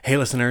Hey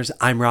listeners,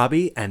 I'm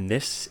Robbie, and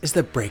this is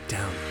The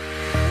Breakdown.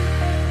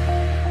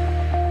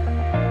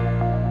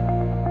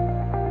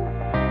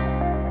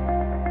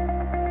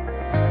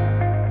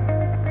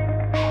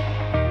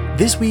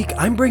 This week,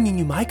 I'm bringing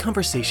you my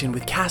conversation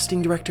with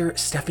casting director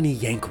Stephanie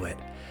Yankwitt.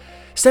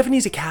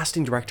 Stephanie's a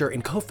casting director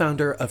and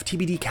co-founder of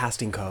TBD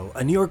Casting Co.,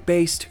 a New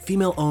York-based,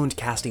 female-owned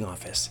casting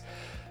office.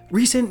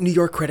 Recent New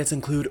York credits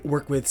include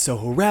work with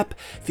Soho Rep,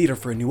 Theater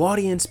for a New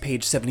Audience,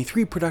 Page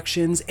 73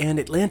 Productions, and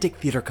Atlantic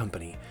Theater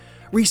Company.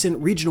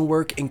 Recent regional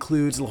work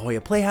includes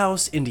Jolla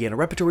Playhouse, Indiana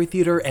Repertory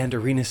Theater, and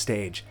Arena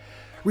Stage.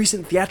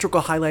 Recent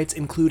theatrical highlights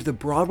include the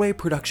Broadway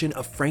production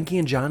of Frankie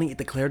and Johnny at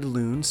the Clair De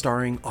Lune,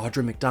 starring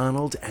Audra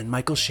McDonald and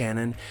Michael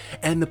Shannon,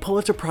 and the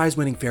Pulitzer Prize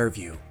winning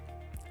Fairview.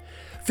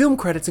 Film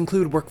credits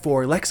include work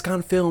for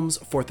Lexicon Films,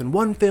 4th and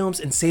 1 Films,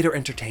 and Satyr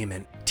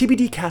Entertainment.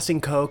 TBD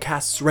Casting Co.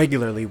 casts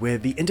regularly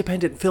with the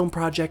Independent Film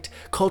Project,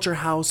 Culture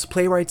House,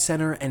 Playwrights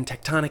Center, and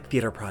Tectonic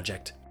Theater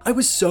Project. I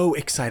was so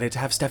excited to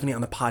have Stephanie on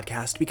the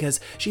podcast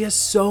because she has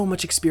so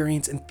much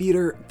experience in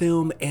theater,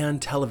 film,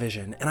 and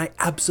television, and I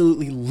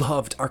absolutely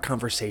loved our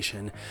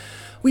conversation.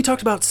 We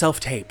talked about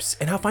self-tapes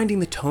and how finding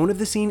the tone of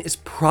the scene is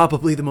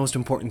probably the most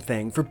important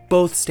thing for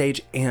both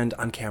stage and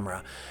on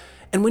camera.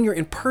 And when you're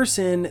in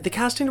person, the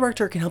casting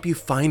director can help you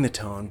find the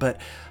tone, but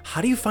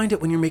how do you find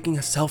it when you're making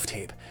a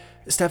self-tape?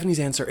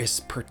 Stephanie's answer is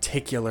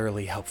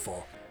particularly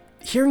helpful.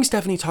 Hearing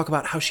Stephanie talk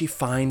about how she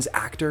finds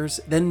actors,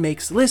 then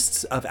makes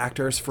lists of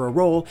actors for a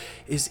role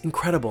is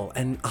incredible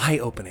and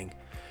eye-opening.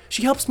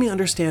 She helps me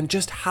understand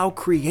just how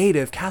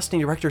creative casting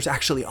directors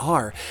actually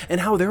are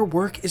and how their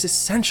work is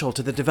essential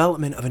to the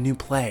development of a new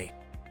play.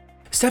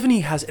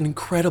 Stephanie has an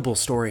incredible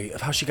story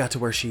of how she got to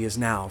where she is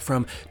now,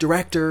 from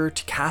director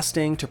to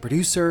casting to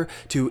producer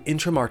to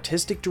interim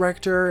artistic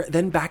director,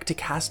 then back to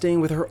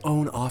casting with her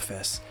own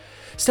office.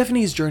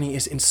 Stephanie's journey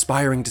is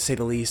inspiring to say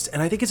the least,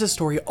 and I think it's a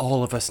story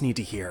all of us need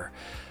to hear.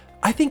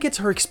 I think it's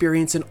her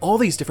experience in all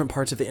these different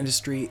parts of the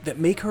industry that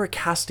make her a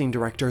casting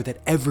director that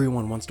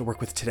everyone wants to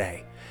work with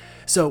today.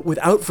 So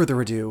without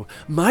further ado,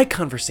 my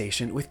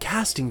conversation with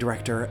casting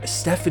director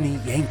Stephanie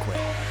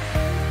Yankwitt.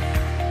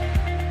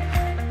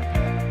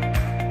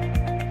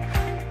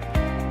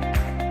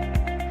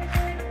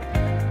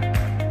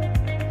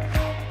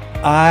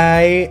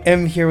 I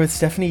am here with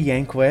Stephanie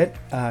Yankwitt,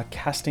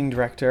 casting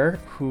director,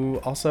 who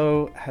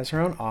also has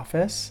her own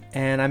office.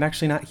 And I'm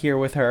actually not here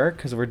with her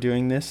because we're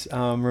doing this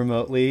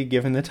remotely,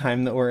 given the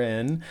time that we're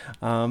in.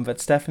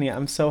 But Stephanie,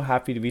 I'm so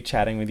happy to be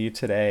chatting with you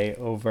today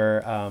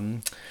over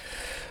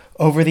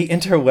the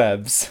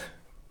interwebs.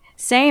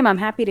 Same. I'm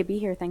happy to be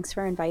here. Thanks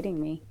for inviting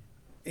me.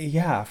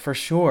 Yeah, for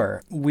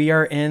sure. We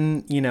are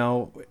in,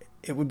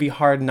 it would be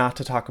hard not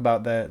to talk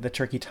about the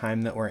tricky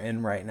time that we're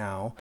in right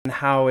now and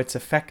how it's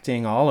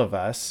affecting all of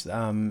us.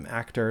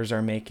 Actors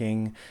are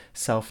making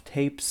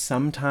self-tapes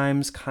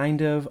sometimes,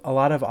 a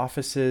lot of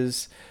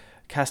offices,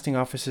 casting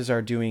offices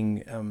are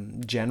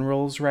doing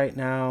generals right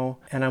now.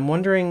 And I'm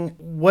wondering,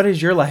 what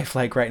is your life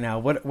like right now?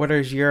 What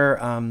is your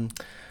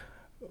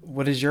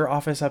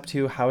office up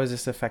to? How has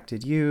this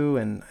affected you?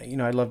 And,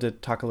 I'd love to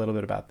talk a little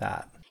bit about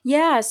that.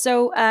 Yeah.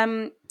 So,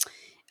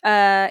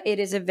 it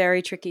is a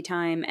very tricky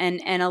time,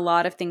 and a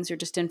lot of things are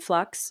just in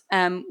flux.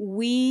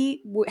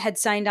 We had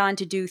signed on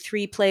to do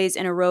 3 plays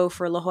in a row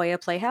for La Jolla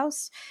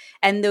Playhouse,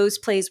 and those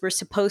plays were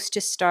supposed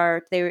to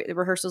start. The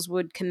rehearsals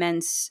would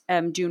commence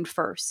June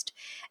 1st,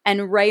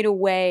 and right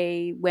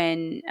away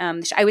when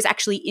I was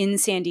actually in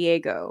San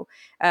Diego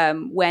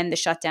when the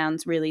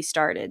shutdowns really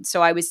started.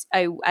 So I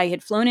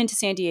had flown into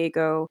San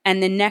Diego,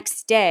 and the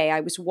next day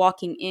I was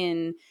walking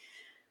in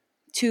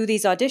to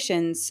these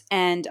auditions,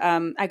 and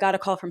I got a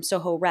call from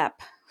Soho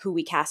Rep, who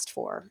we cast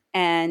for,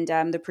 and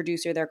the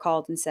producer there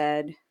called and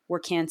said, we're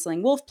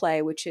canceling Wolf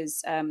Play, which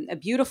is a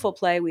beautiful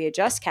play we had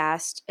just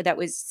cast that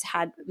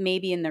had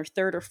maybe in their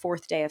 3rd or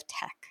 4th day of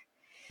tech.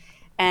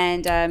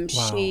 And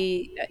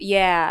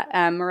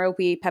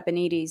Merope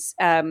Pepinides,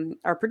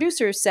 our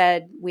producer,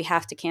 said, we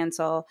have to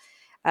cancel,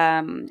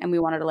 and we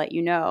wanted to let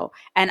you know.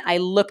 And I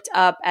looked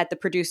up at the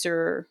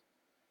producer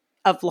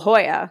of La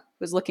Jolla,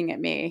 was looking at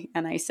me,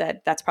 and I said,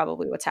 that's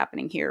probably what's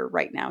happening here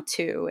right now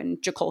too. And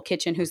Jacole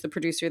Kitchen, who's the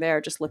producer there,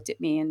 just looked at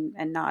me and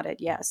nodded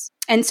yes.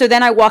 And so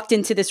then I walked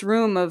into this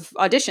room of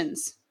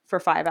auditions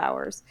for 5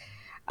 hours.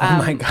 Oh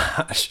my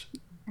gosh.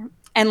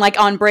 And like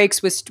on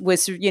breaks was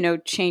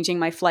changing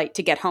my flight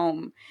to get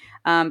home,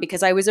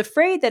 because I was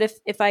afraid that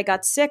if I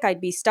got sick,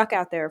 I'd be stuck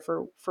out there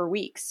for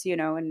weeks,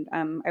 and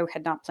I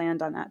had not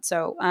planned on that.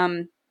 So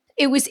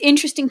it was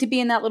interesting to be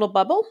in that little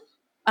bubble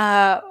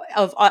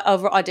of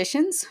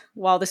auditions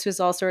while this was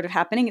all sort of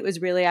happening. It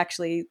was really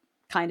actually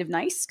kind of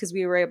nice because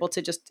we were able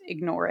to just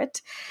ignore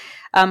it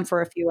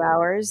for a few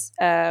hours.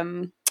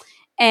 And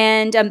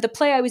the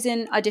play I was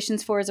in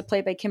auditions for is a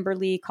play by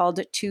Kimberly called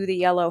To the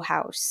Yellow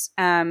House.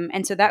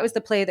 And so that was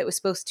the play that was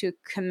supposed to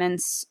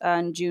commence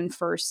on June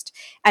 1st.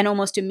 And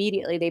almost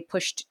immediately they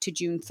pushed to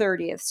June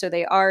 30th. So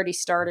they already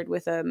started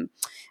with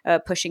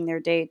pushing their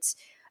dates.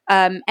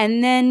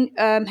 And then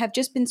have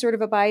just been sort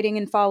of abiding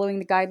and following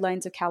the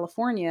guidelines of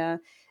California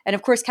And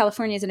of course,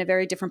 California is in a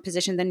very different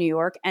position than New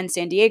York, and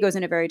San Diego is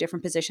in a very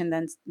different position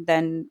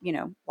than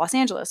Los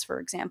Angeles, for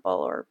example,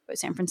 or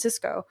San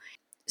Francisco.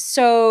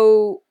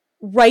 So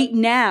right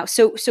now,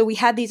 so we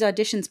had these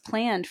auditions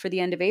planned for the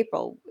end of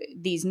April,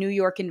 these New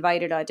York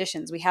invited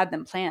auditions. We had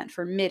them planned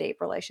for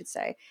mid-April, I should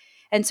say.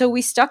 And so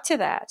we stuck to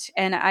that.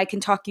 And I can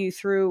talk you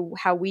through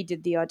how we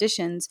did the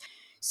auditions.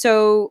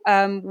 So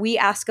we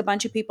ask a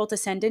bunch of people to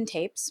send in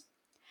tapes.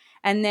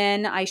 And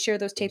then I share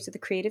those tapes with the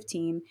creative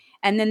team.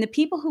 And then the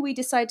people who we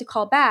decide to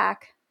call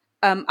back,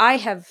 I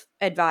have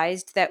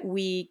advised that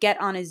we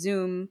get on a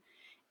Zoom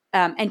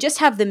and just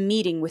have the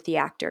meeting with the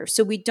actor.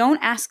 So we don't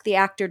ask the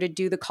actor to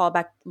do the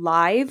callback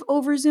live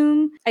over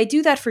Zoom. I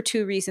do that for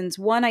two reasons.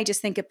 One, I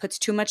just think it puts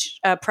too much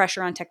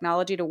pressure on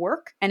technology to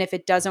work. And if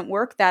it doesn't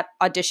work, that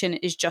audition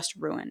is just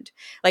ruined.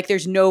 Like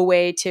there's no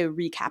way to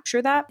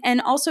recapture that.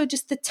 And also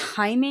just the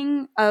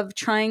timing of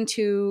trying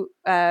to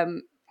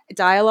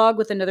dialogue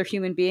with another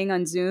human being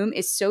on Zoom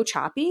is so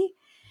choppy.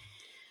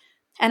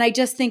 And I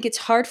just think it's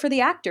hard for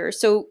the actor.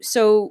 So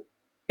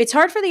it's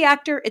hard for the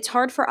actor. It's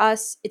hard for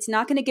us. It's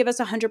not going to give us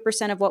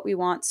 100% of what we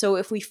want. So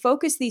if we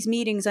focus these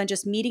meetings on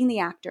just meeting the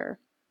actor,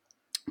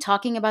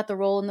 talking about the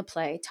role in the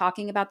play,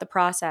 talking about the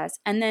process,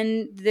 and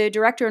then the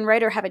director and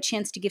writer have a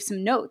chance to give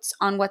some notes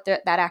on what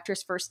that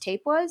actor's first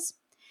tape was,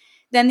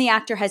 then the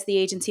actor has the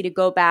agency to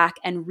go back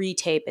and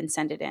retape and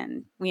send it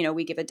in.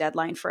 We give a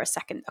deadline for a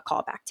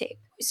callback tape.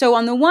 So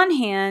on the one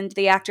hand,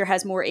 the actor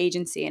has more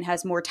agency and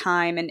has more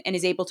time and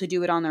is able to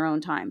do it on their own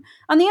time.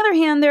 On the other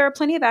hand, there are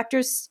plenty of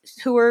actors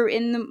who are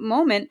in the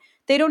moment,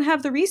 they don't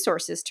have the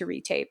resources to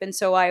retape. And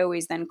so I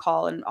always then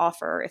call and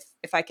offer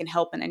if I can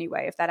help in any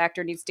way. If that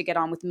actor needs to get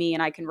on with me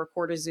and I can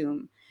record a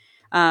Zoom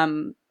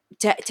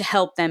to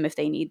help them if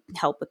they need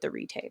help with the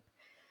retape.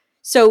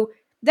 So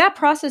that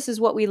process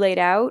is what we laid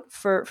out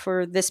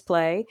for this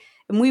play,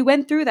 and we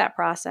went through that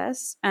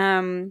process.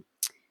 And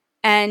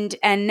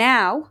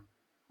now,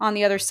 on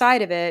the other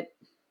side of it,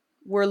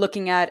 we're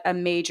looking at a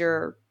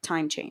major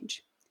time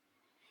change.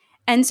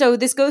 And so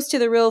this goes to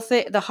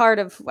the heart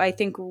of, I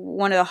think,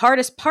 one of the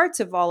hardest parts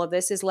of all of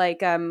this is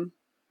like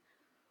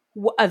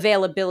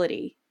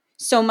availability.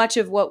 So much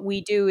of what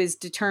we do is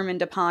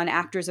determined upon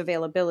actors'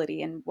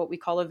 availability and what we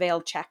call avail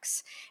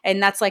checks,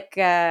 and that's like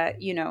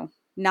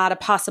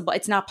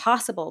it's not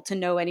possible to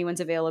know anyone's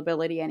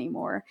availability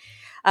anymore.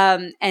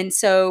 And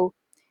so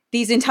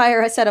these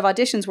entire set of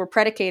auditions were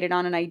predicated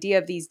on an idea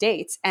of these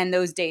dates, and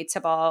those dates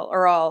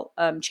are all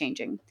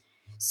changing.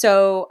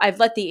 So I've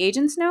let the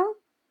agents know.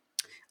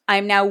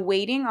 I'm now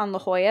waiting on La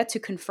Jolla to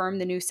confirm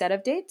the new set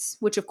of dates,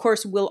 which of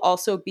course will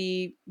also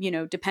be,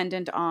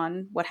 dependent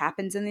on what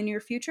happens in the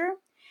near future.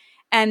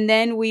 And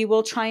then we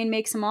will try and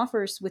make some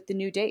offers with the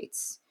new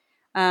dates,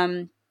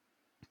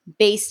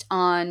 based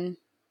on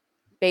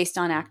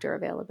actor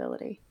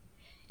availability.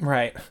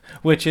 Right.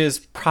 Which is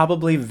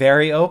probably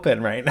very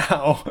open right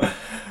now.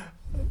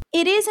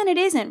 It is and it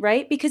isn't,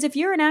 right? Because if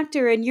you're an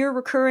actor and you're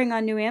recurring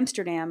on New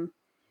Amsterdam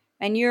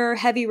and you're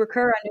heavy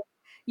recur on,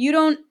 you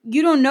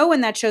don't know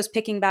when that show's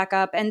picking back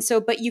up. And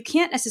so, but you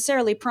can't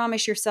necessarily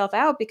promise yourself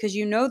out because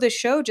the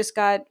show just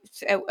got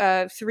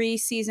a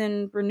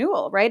 3-season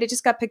renewal, right? It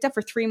just got picked up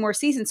for 3 more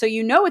seasons. So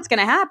it's going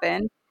to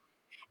happen.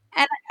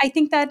 And I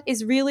think that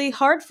is really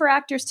hard for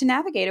actors to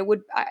navigate.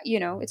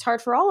 It's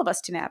hard for all of us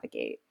to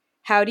navigate.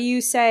 How do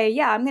you say,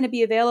 yeah, I'm going to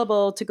be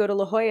available to go to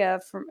La Jolla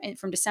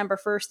from December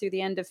 1st through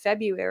the end of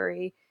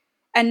February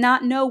and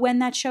not know when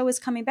that show is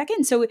coming back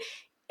in? So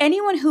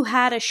anyone who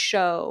had a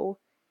show,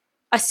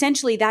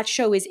 essentially that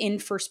show is in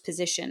first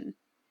position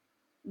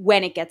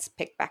when it gets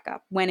picked back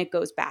up, when it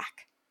goes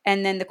back.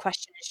 And then the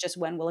question is just,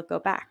 when will it go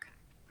back?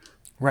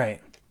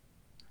 Right.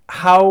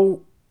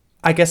 How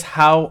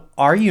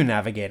are you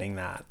navigating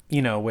that,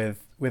 with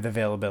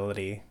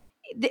availability?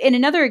 In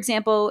another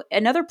example,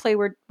 another play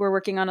we're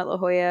working on at La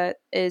Jolla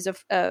is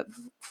a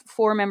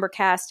 4-member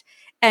cast,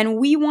 and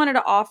we wanted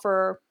to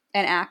offer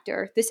an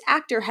actor. This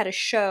actor had a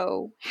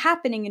show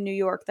happening in New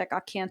York that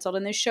got canceled,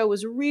 and this show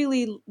was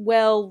really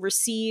well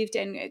received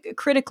and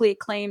critically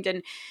acclaimed,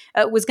 and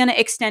was going to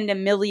extend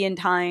 1 million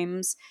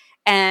times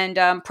and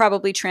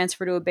probably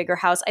transfer to a bigger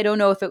house. I don't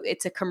know if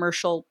it's a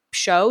commercial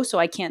show, so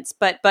I can't.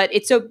 But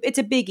it's a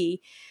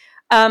biggie,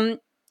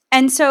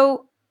 and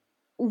so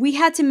we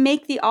had to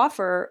make the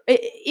offer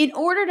in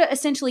order to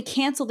essentially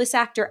cancel this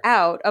actor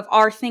out of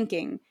our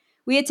thinking.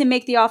 We had to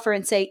make the offer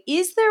and say,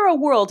 is there a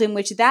world in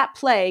which that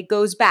play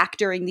goes back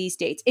during these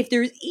dates? If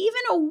there's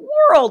even a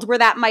world where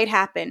that might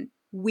happen,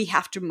 we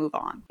have to move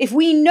on. If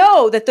we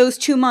know that those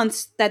 2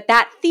 months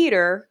that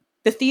theater,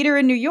 the theater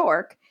in New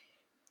York,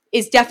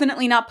 is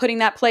definitely not putting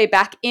that play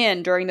back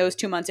in during those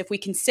 2 months, if we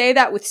can say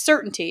that with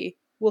certainty,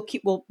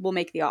 we'll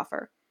make the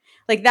offer.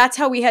 Like that's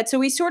how so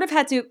we sort of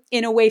had to,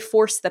 in a way,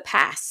 force the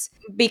pass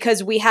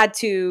because we had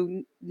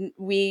to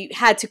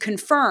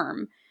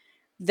confirm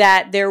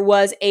that there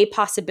was a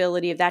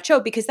possibility of that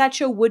show because that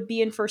show would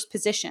be in first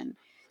position.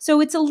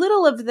 So it's a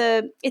little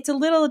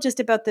just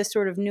about the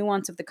sort of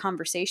nuance of the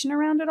conversation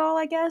around it all,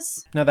 I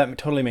guess. No, that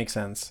totally makes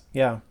sense.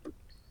 Yeah.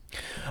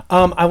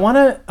 I want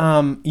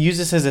to use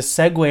this as a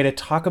segue to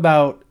talk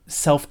about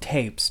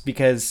self-tapes,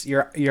 because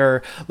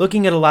you're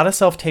looking at a lot of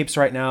self-tapes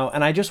right now,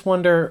 and I just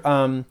wonder,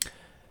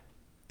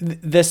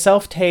 the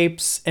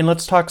self-tapes, and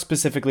let's talk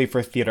specifically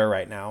for theater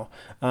right now,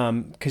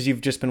 because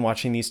you've just been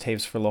watching these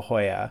tapes for La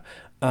Jolla.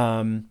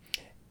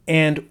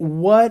 And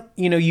what,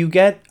 you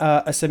get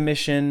a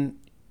submission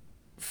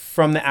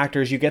from the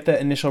actors, you get the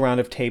initial round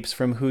of tapes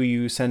from who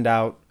you send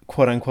out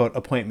quote unquote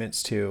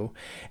appointments to.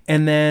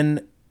 And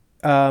then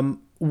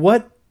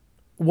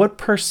what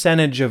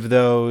percentage of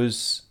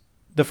those,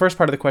 the first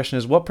part of the question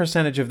is, what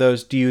percentage of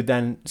those do you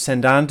then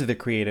send on to the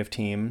creative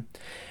team?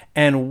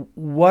 And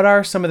what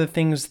are some of the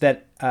things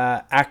that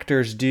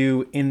actors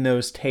do in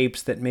those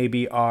tapes that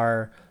maybe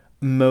are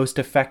most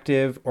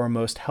effective or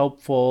most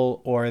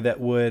helpful, or that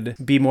would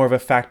be more of a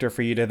factor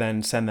for you to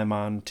then send them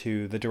on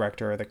to the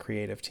director or the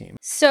creative team?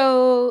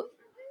 So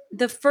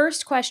the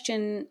first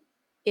question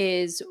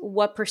is,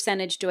 what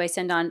percentage do I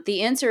send on?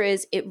 The answer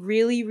is, it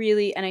really,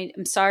 really, and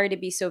I'm sorry to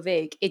be so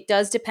vague, it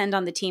does depend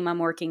on the team I'm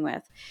working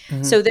with.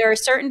 Mm-hmm. So there are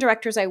certain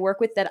directors I work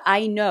with that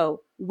I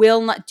know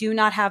do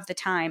not have the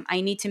time.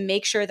 I need to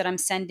make sure that I'm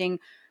sending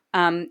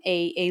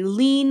a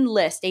lean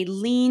list, a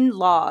lean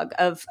log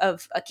of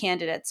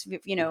candidates,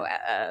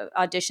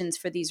 auditions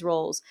for these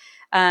roles.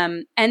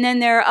 And then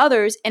there are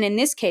others, and in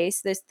this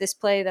case, this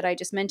play that I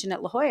just mentioned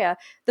at La Jolla,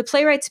 the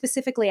playwright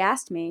specifically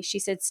asked me. She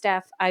said,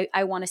 "Steph,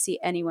 I want to see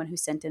anyone who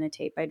sent in a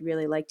tape. I'd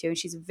really like to." And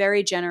she's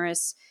very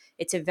generous.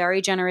 It's a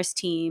very generous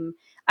team.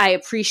 I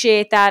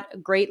appreciate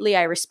that greatly.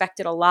 I respect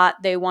it a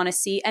lot. They want to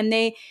see, and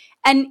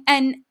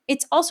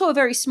it's also a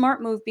very smart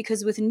move,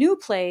 because with new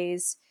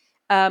plays,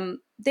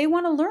 they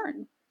want to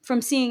learn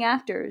from seeing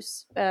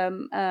actors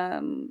and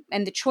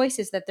the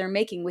choices that they're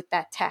making with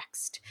that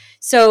text.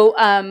 So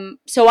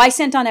I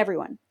sent on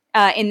everyone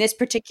in this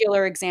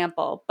particular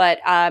example, but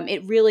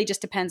it really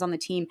just depends on the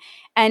team.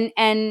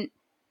 And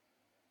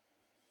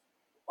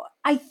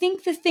I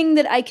think the thing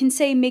that I can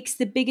say makes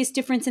the biggest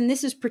difference, and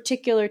this is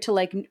particular to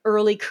like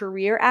early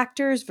career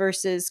actors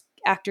versus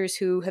actors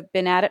who have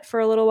been at it for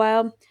a little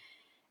while,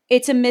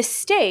 it's a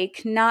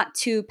mistake not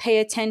to pay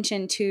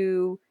attention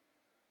to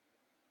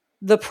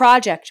the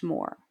project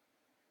more.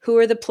 Who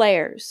are the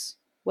players?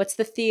 What's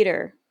the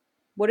theater?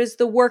 What is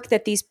the work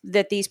that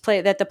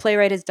the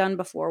playwright has done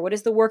before? What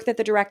is the work that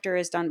the director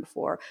has done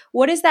before?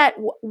 What is that?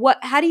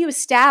 How do you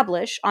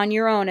establish on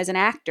your own as an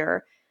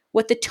actor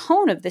what the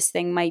tone of this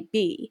thing might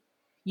be?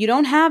 You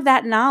don't have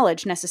that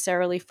knowledge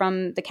necessarily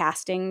from the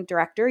casting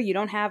director. You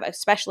don't have,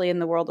 especially in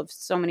the world of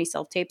so many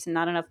self-tapes and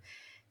not enough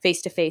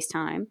face-to-face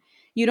time.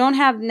 You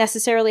don't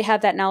necessarily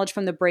have that knowledge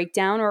from the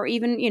breakdown, or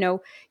even,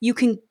 you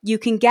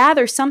can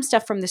gather some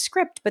stuff from the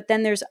script, but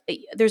then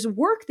there's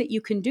work that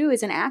you can do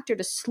as an actor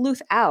to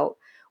sleuth out,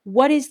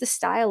 what is the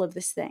style of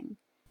this thing?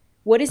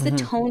 What is the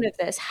tone of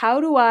this?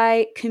 How do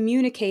I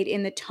communicate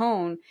in the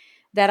tone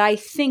that I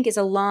think is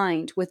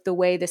aligned with the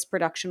way this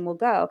production will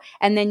go?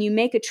 And then you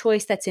make a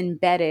choice that's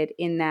embedded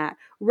in that,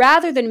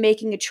 rather than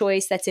making a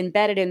choice that's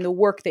embedded in the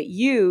work that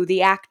you,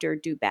 the actor,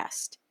 do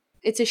best.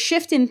 It's a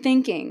shift in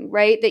thinking,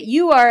 right? That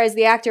you are, as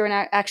the actor,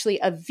 and actually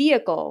a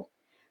vehicle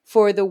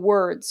for the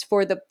words,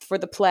 for the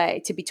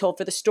play to be told,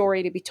 for the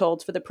story to be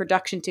told, for the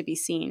production to be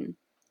seen.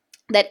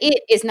 That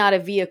it is not a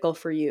vehicle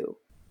for you.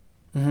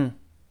 Mm-hmm.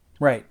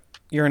 Right.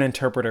 You're an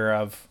interpreter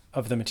of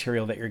the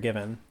material that you're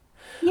given.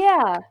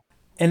 Yeah.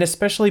 And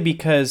especially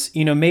because,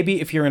 maybe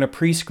if you're in a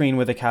pre-screen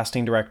with a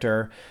casting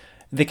director,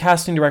 the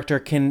casting director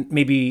can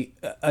maybe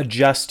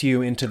adjust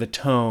you into the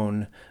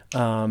tone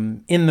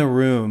in the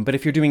room. But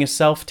if you're doing a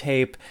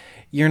self-tape,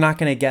 you're not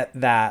going to get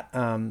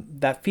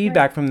that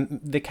feedback from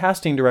the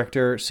casting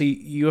director. So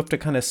you have to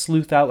kind of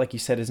sleuth out, like you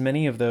said, as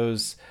many of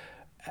those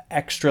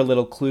extra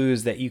little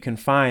clues that you can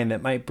find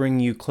that might bring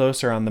you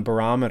closer on the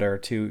barometer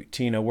to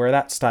where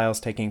that style's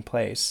taking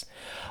place.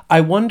 I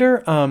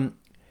wonder,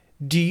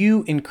 do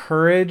you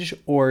encourage,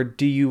 or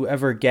do you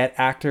ever get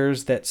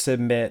actors that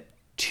submit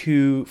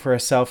for a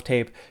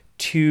self-tape,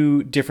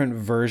 2 different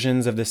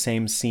versions of the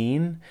same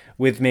scene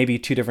with maybe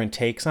 2 different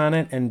takes on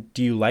it? And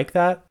do you like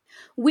that?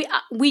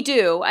 We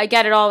do. I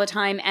get it all the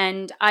time,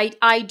 and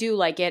I do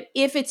like it.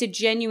 If it's a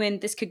genuine,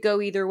 this could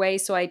go either way,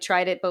 so I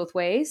tried it both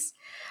ways.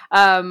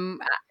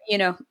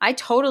 I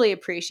totally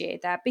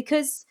appreciate that,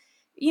 because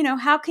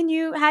how do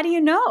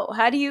you know?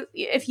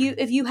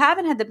 If you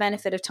haven't had the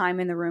benefit of time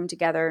in the room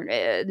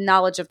together,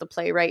 knowledge of the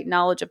playwright,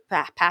 knowledge of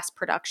past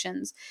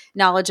productions,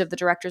 knowledge of the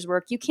director's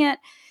work, you can't.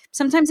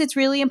 Sometimes it's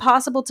really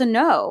impossible to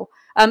know.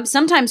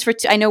 Sometimes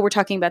I know we're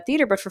talking about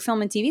theater, but for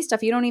film and TV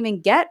stuff, you don't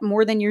even get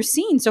more than your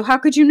scene. So how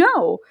could you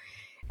know?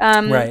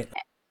 Right.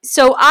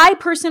 So I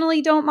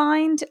personally don't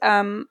mind.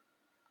 I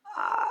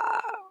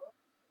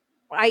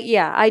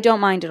don't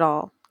mind at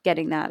all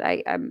getting that.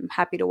 I'm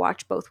happy to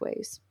watch both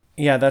ways.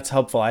 Yeah, that's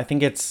helpful. I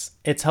think it's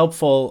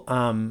helpful.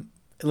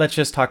 Let's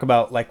just talk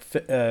about like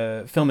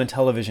film and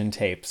television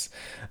tapes.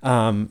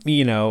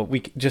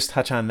 We just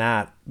touch on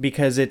that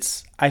because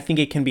I think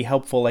it can be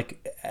helpful.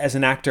 Like as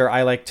an actor,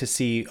 I like to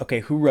see,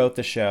 okay, who wrote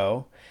the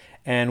show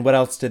and what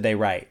else did they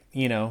write?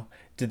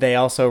 did they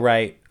also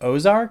write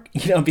Ozark?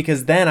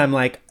 Because then I'm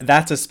like,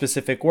 that's a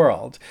specific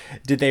world.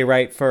 Did they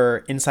write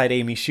for Inside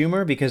Amy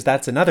Schumer? Because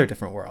that's another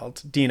different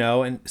world.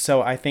 And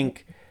so I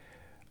think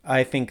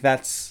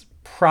that's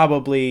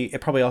probably,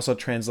 it probably also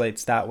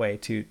translates that way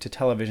to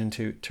television,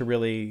 to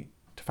really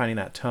to finding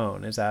that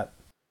tone. Is that?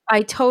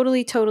 I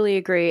totally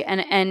agree.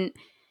 And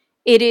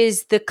it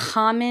is the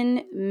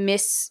common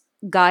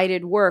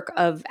misguided work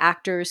of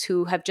actors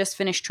who have just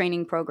finished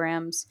training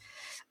programs,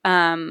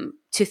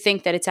 to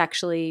think that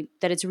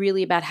it's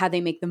really about how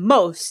they make the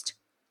most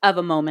of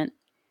a moment.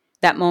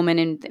 That moment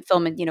in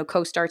film and,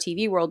 co-star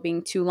TV world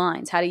being 2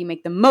 lines. How do you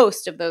make the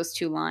most of those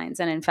 2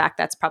 lines? And in fact,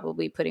 that's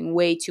probably putting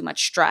way too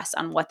much stress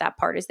on what that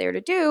part is there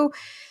to do,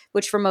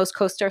 which for most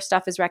co-star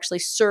stuff is actually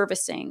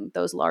servicing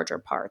those larger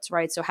parts,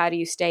 right? So how do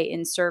you stay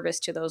in service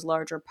to those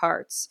larger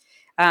parts?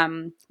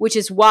 Which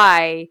is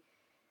why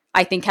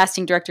I think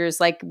casting directors,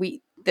 like,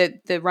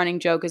 the running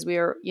joke is, we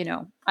are,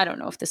 I don't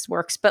know if this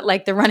works, but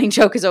like the running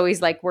joke is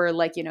always like, we're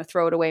like,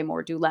 throw it away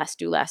more, do less,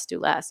 do less, do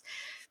less.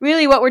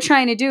 Really what we're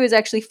trying to do is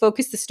actually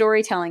focus the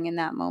storytelling in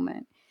that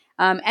moment.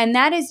 And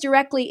that is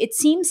directly, it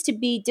seems to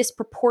be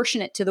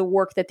disproportionate to the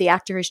work that the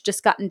actor has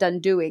just gotten done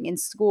doing in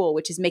school,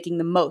 which is making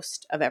the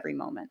most of every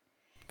moment.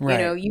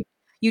 Right.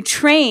 You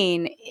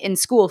train in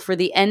school for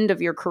the end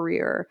of your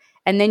career,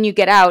 and then you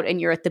get out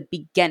and you're at the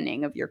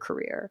beginning of your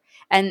career.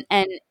 And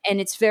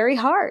it's very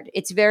hard.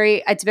 It's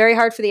very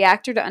hard for the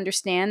actor to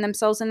understand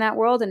themselves in that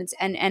world, and it's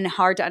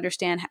hard to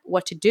understand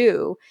what to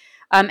do.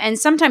 And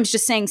sometimes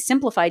just saying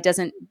simplify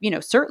doesn't,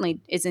 certainly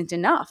isn't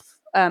enough,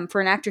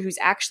 for an actor who's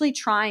actually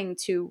trying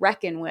to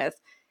reckon with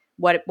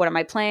what am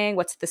I playing?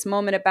 What's this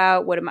moment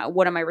about? What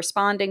am I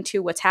responding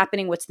to? What's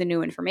happening? What's the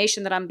new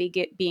information that I'm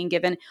being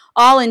given?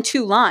 All in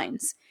 2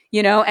 lines,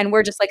 and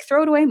we're just like,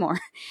 throw it away more.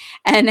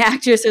 And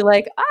actors are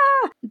like,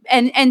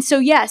 and so,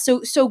 yeah.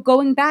 So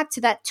going back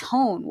to that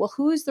tone, well,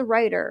 who is the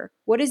writer?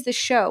 What is the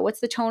show? What's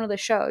the tone of the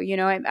show?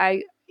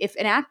 If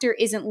an actor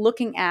isn't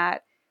looking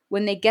at,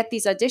 when they get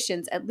these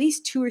auditions, at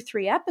least 2 or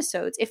 3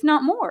 episodes, if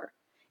not more.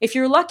 If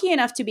you're lucky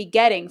enough to be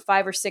getting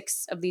 5 or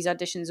 6 of these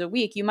auditions a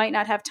week, you might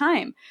not have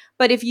time.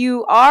 But if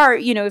you are,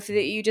 if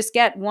you just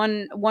get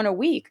one a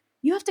week,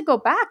 you have to go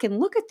back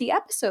and look at the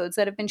episodes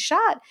that have been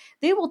shot.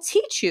 They will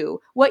teach you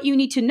what you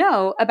need to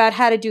know about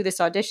how to do this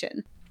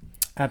audition.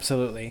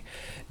 Absolutely.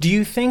 Do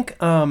you think,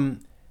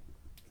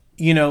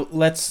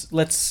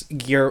 let's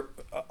gear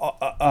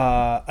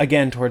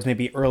again towards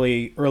maybe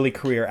early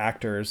career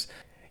actors.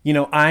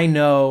 I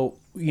know,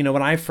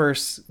 when I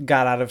first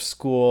got out of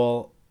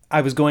school,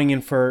 I was going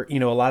in for, a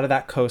lot of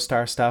that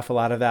co-star stuff, a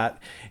lot of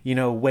that,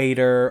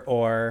 waiter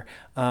or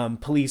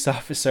police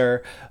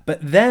officer. But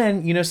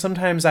then,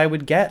 sometimes I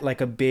would get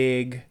like a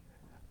big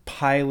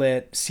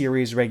pilot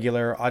series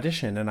regular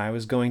audition, and I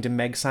was going to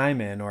Meg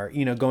Simon, or,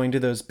 going to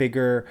those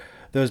bigger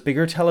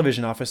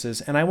television offices.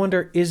 And I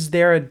wonder, is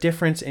there a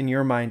difference in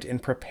your mind in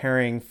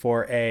preparing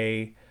for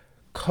a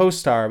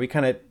co-star? We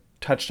kind of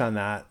touched on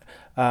that.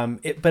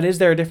 But is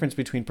there a difference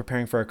between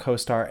preparing for a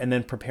co-star and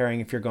then preparing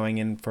if you're going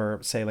in for,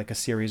 say, like a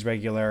series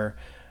regular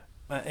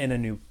in a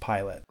new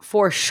pilot?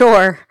 For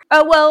sure.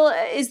 Well,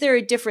 is there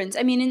a difference?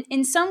 I mean,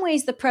 in some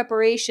ways, the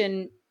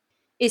preparation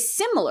is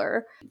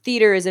similar.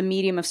 Theater is a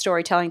medium of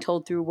storytelling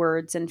told through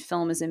words, and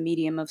film is a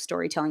medium of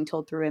storytelling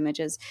told through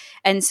images.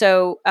 And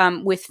so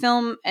with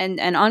film and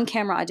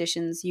on-camera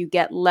auditions, you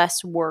get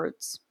less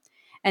words.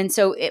 And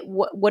so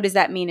what does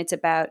that mean? It's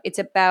about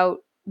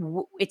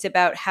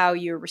how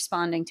you're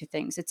responding to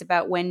things. It's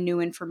about when new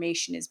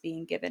information is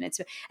being given.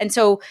 And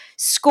so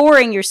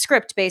scoring your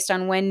script based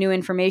on when new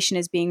information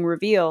is being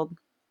revealed,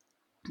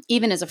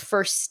 even as a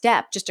first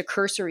step, just a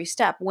cursory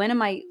step, when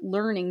am I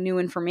learning new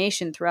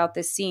information throughout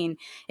this scene,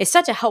 is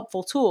such a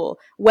helpful tool,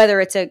 whether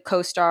it's a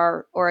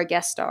co-star or a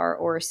guest star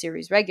or a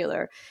series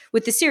regular.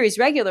 With the series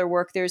regular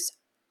work, there's,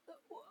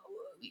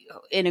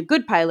 in a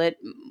good pilot,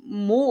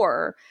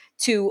 more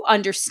to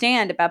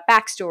understand about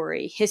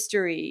backstory,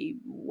 history,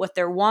 what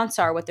their wants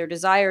are, what their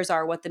desires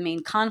are, what the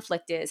main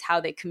conflict is, how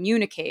they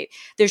communicate.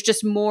 There's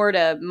just more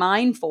to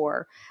mine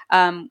for,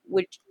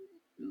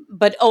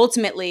 but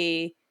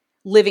ultimately,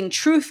 living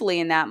truthfully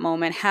in that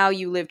moment, how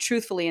you live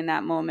truthfully in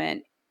that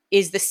moment,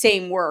 is the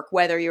same work,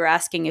 whether you're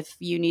asking if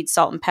you need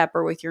salt and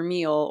pepper with your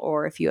meal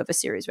or if you have a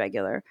series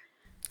regular.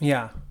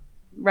 Yeah.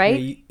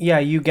 Right? Yeah,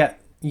 you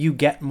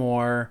get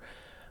more.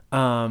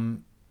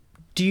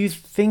 Do you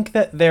think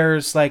that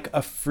there's like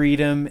a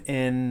freedom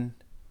in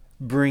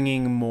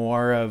bringing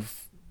more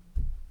of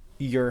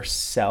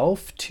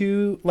yourself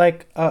to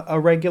like a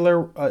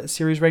regular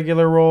series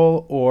regular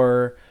role?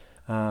 Or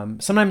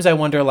sometimes I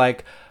wonder,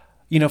 like,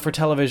 for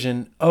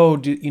television, do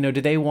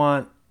they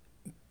want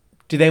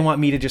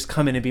me to just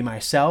come in and be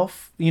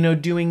myself,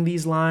 doing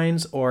these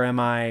lines? Or am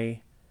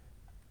I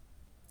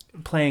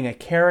playing a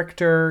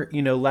character,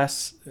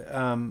 less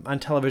on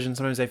television?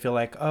 Sometimes I feel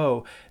like,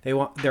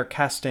 they're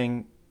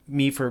casting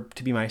me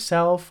to be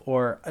myself.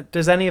 Or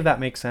does any of that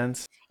make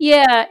sense?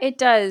 Yeah, it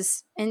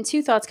does. And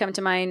 2 thoughts come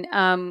to mind.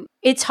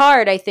 It's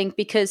hard, I think,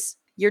 because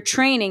you're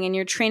training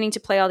to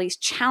play all these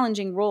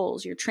challenging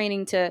roles. You're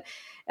training to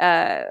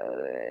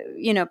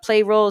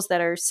play roles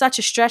that are such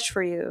a stretch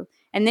for you.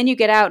 And then you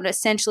get out and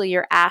essentially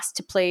you're asked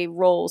to play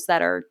roles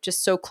that are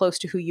just so close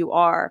to who you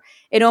are.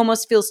 It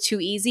almost feels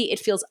too easy. It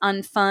feels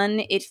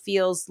unfun. It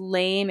feels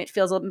lame.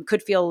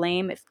 Could feel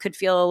lame. It could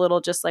feel a little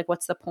just like,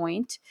 what's the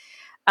point?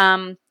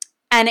 And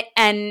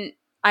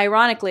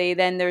ironically,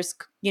 then there's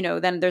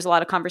a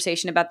lot of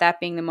conversation about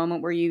that being the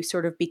moment where you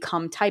sort of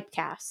become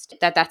typecast.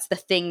 That's the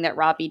thing that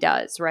Robbie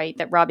does, right?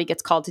 That Robbie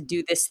gets called to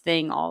do this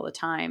thing all the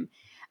time.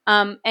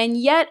 And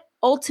yet,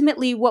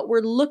 ultimately, what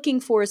we're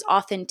looking for is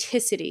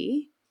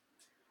authenticity.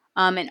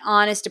 An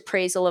honest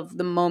appraisal of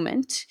the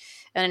moment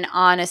and an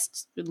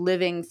honest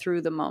living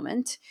through the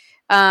moment.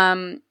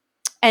 And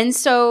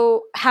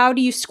so how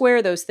do you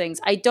square those things?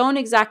 I don't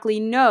exactly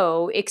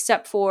know,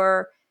 except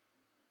for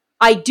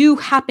I do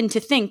happen to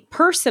think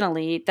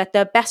personally that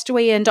the best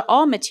way into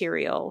all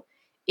material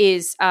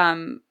is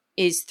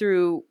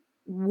through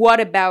what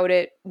about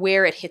it,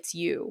 where it hits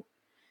you.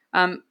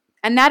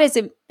 And that is,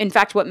 in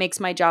fact, what makes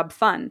my job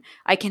fun.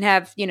 I can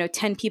have,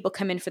 10 people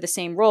come in for the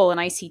same role and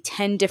I see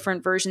 10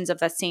 different versions of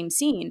that same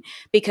scene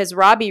because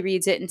Robbie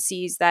reads it and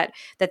sees that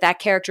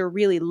character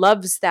really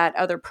loves that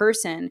other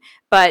person.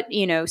 But,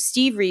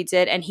 Steve reads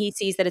it and he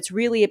sees that it's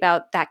really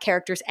about that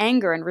character's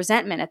anger and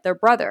resentment at their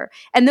brother.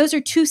 And those are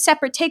two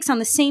separate takes on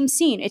the same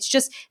scene. It's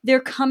just they're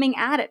coming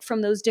at it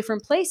from those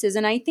different places.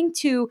 And I think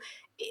for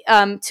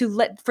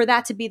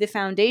that to be the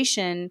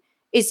foundation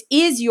is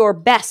your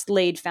best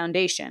laid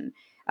foundation.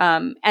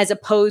 As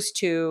opposed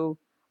to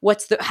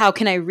how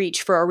can I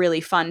reach for a really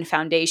fun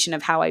foundation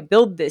of how I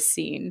build this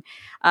scene?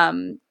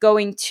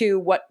 Going to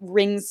what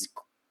rings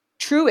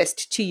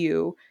truest to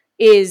you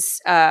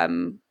is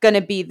going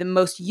to be the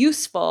most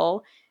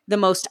useful, the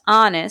most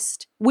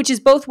honest, which is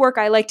both work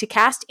I like to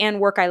cast and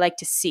work I like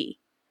to see.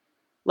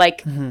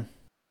 Like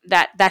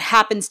that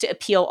happens to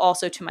appeal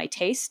also to my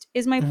taste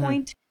is my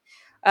point.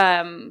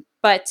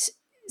 But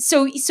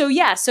So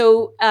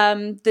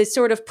the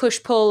sort of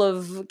push-pull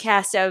of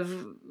cast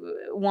of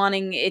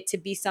wanting it to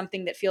be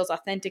something that feels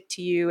authentic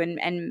to you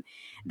and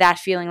that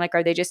feeling like,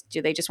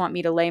 do they just want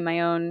me to lay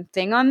my own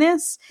thing on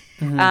this?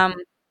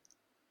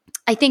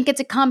 I think it's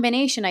a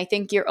combination. I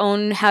think your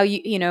own, how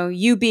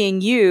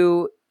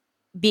you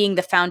being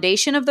the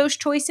foundation of those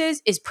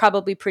choices is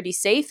probably pretty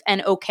safe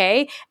and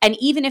okay. And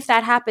even if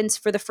that happens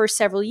for the first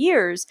several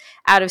years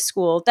out of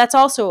school, that's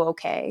also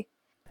okay.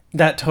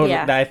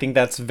 I think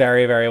that's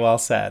very, very well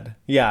said.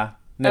 Yeah.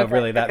 No, Okay,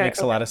 really, that makes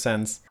a lot of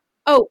sense.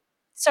 Oh,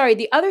 sorry.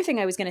 The other thing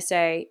I was going to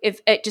say,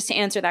 just to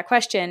answer that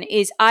question,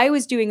 is I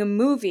was doing a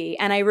movie,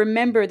 and I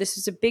remember this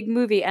was a big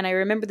movie, and I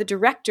remember the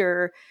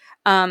director,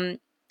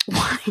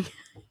 wanting,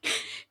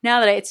 now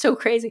that it's so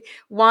crazy,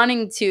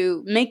 wanting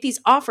to make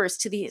these offers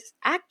to these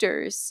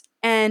actors,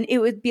 and it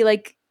would be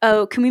like,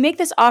 oh, can we make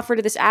this offer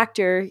to this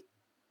actor,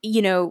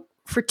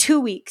 for 2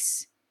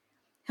 weeks?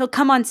 He'll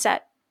come on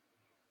set.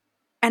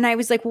 And I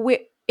was like, well,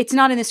 wait, it's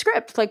not in the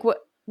script. Like, what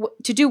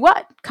to do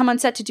what? Come on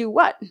set to do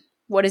what?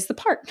 What is the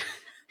part?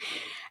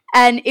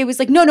 And it was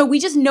like, no, we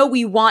just know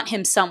we want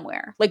him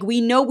somewhere. Like, we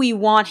know we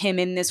want him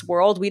in this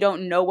world. We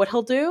don't know what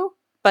he'll do,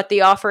 but the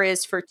offer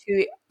is for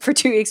 2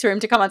 weeks for him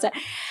to come on set.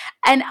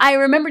 And I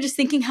remember just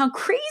thinking how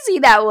crazy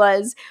that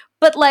was.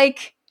 But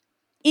like,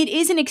 it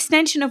is an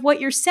extension of what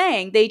you're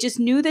saying. They just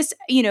knew this,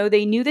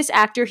 they knew this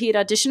actor. He had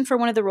auditioned for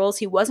one of the roles.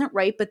 He wasn't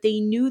right, but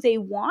they knew they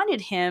wanted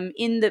him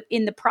in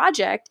the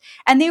project,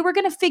 and they were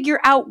going to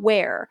figure out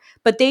where.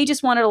 But they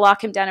just wanted to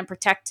lock him down and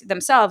protect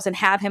themselves and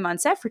have him on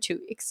set for 2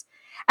 weeks.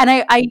 And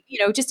I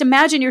just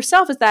imagine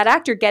yourself as that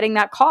actor getting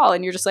that call,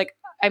 and you're just like,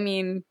 I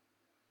mean,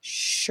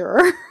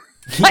 sure,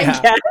 I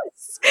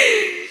guess.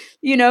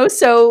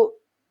 So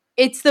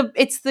it's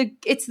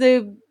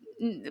the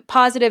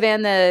positive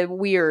and the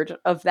weird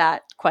of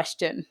that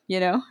question,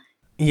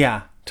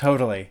 Yeah,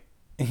 totally.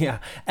 Yeah.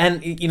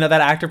 And,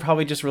 that actor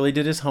probably just really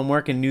did his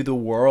homework and knew the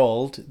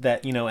world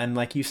that, and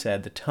like you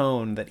said, the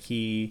tone that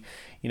he,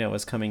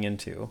 was coming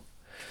into.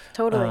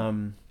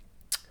 Totally.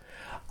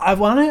 I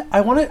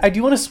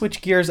do want to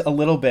switch gears a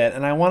little bit,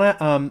 and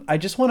I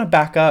just want to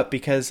back up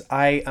because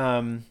I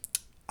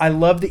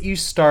love that you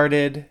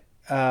started,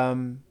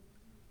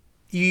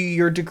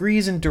 your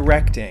degrees in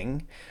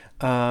directing,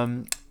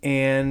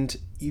 and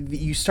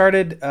you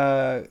started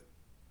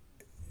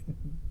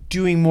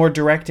doing more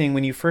directing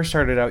when you first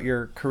started out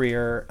your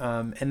career,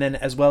 and then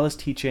as well as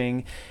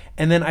teaching.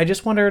 And then I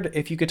just wondered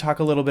if you could talk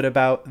a little bit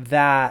about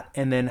that,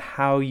 and then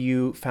how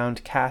you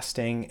found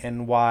casting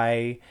and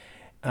why,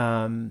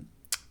 and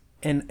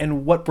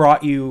what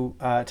brought you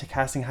to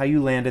casting, how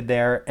you landed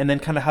there, and then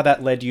kind of how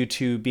that led you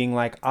to being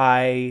like,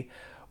 I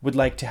would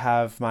like to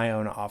have my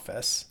own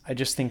office. I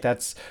just think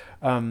that's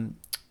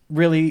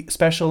really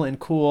special and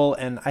cool.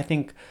 And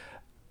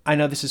I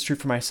know this is true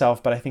for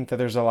myself, but I think that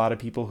there's a lot of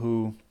people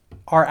who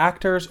are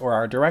actors or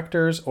are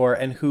directors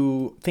and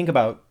who think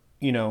about,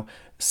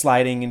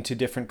 sliding into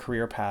different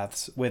career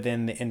paths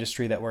within the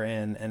industry that we're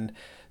in. And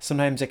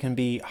sometimes it can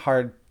be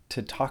hard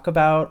to talk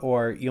about,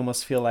 or you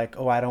almost feel like,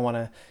 oh, I don't want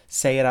to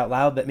say it out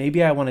loud, but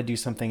maybe I want to do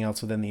something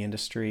else within the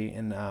industry.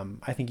 And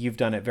I think you've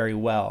done it very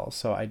well.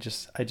 So I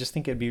just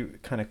think it'd be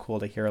kind of cool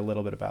to hear a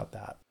little bit about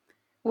that.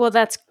 Well,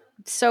 that's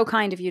so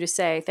kind of you to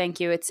say. Thank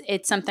you.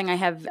 It's something I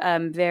have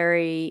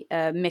very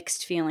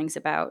mixed feelings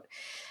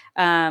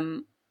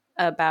um,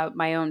 about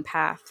my own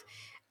path.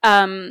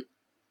 Um,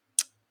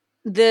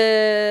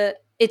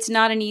 it's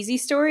not an easy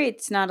story.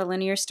 It's not a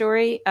linear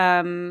story.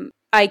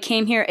 I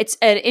came here. It's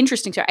an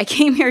interesting story. I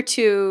came here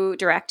to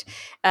direct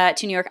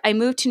to New York. I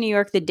moved to New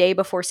York the day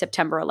before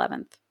September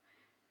 11th.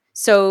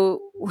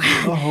 So,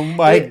 Oh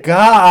my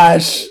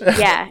gosh!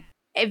 yeah,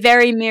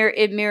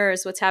 it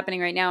mirrors what's happening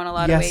right now in a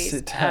lot of Yes, ways.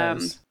 it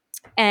does.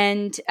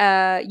 And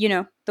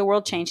the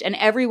world changed, and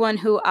everyone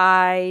who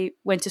I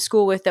went to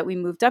school with, that we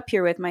moved up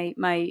here with, my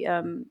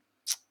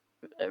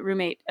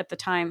roommate at the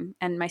time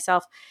and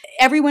myself,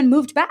 everyone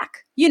moved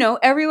back.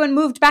 Everyone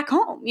moved back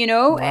home.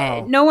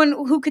 Wow. No one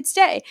who could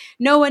stay.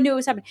 No one knew what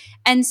was happening.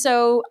 And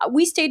so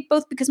we stayed,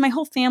 both because my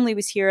whole family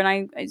was here, and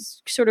I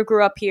sort of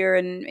grew up here,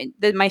 and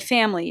my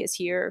family is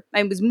here.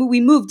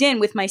 We moved in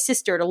with my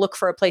sister to look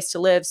for a place to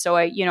live. So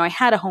I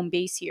had a home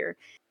base here.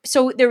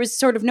 So there was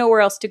sort of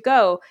nowhere else to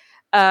go.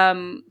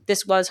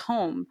 This was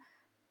home.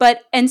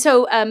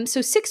 So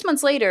 6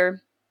 months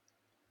later,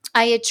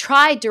 I had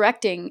tried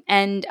directing,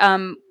 and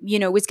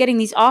was getting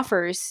these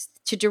offers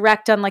to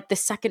direct on like the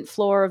second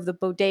floor of the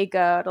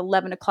bodega at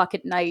 11 o'clock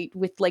at night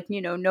with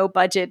no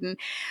budget, and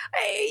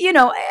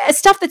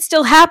stuff that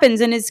still happens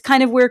and is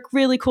kind of where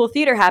really cool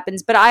theater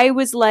happens. But I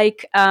was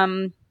like,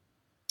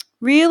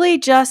 really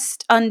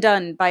just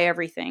undone by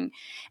everything.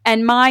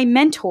 And my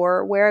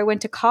mentor, where I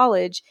went to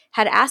college,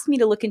 had asked me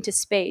to look into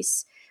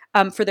space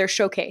for their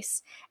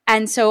showcase.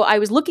 And so I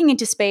was looking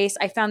into space.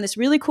 I found this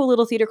really cool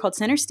little theater called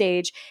Center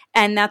Stage,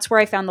 and that's where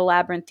I found the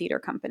Labyrinth Theater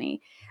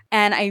Company.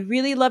 And I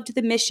really loved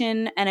the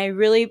mission, and I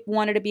really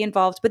wanted to be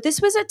involved. But this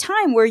was a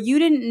time where you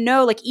didn't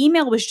know, like,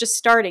 email was just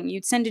starting.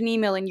 You'd send an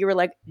email and you were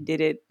like,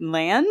 did it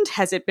land?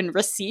 Has it been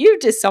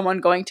received? Is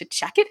someone going to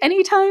check it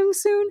anytime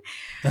soon?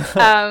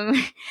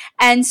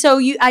 And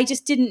so I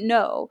just didn't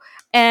know.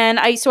 And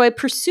I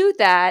pursued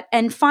that.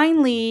 And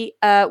finally,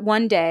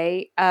 one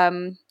day,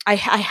 I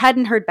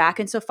hadn't heard back.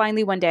 And so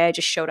finally one day I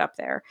just showed up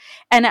there.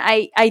 And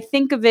I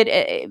think of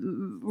it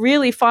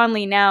really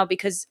fondly now,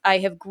 because I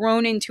have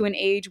grown into an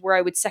age where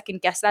I would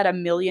second guess that a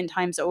million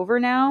times over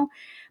now.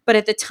 But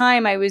at the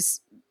time I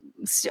was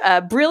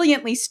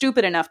brilliantly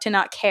stupid enough to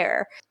not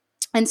care.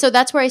 And so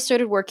that's where I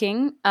started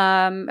working.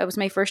 It was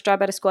my first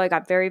job out of school. I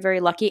got very, very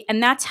lucky.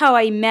 And that's how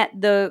I met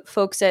the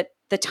folks at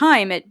the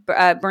time at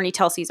Bernie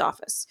Telsey's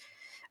office,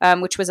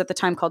 which was at the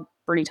time called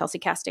Bernie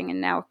Telsey Casting and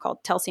now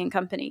called Telsey and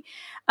Company.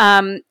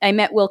 I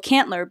met Will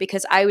Cantler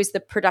because I was the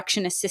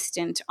production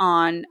assistant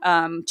on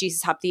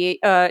Jesus Hop the...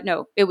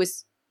 no, it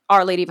was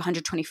Our Lady of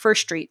 121st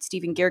Street,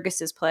 Stephen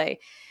Girgis's play.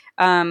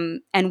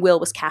 And Will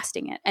was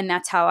casting it. And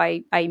that's how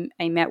I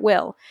met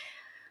Will.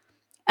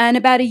 And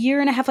about a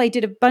year and a half, I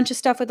did a bunch of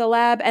stuff with the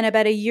lab. And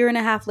about a year and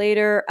a half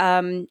later,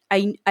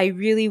 I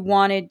really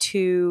wanted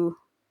to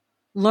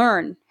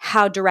learn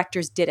how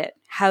directors did it,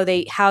 how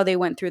they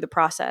went through the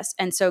process.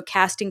 And so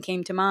casting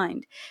came to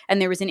mind.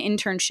 And there was an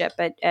internship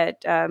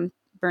at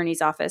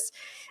Bernie's office.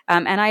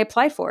 And I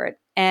applied for it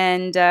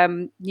and,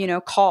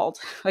 called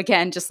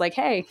again, just like,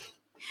 hey,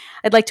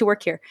 I'd like to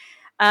work here.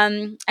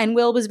 And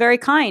Will was very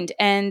kind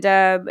and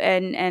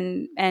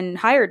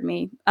hired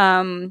me.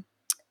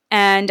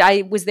 And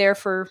I was there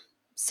for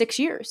 6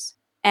 years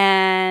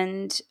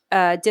and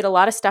did a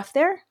lot of stuff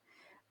there.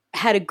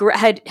 Had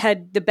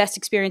the best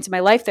experience of my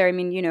life there. I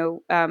mean,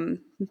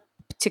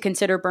 to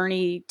consider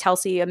Bernie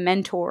Telsey a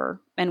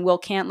mentor, and Will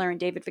Cantler and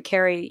David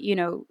Vicari,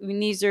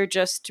 these are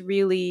just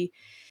really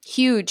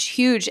huge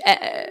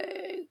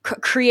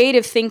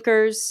creative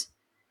thinkers,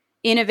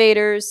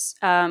 innovators,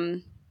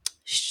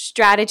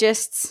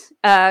 strategists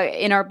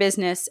in our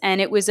business. And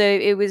it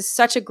was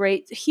such a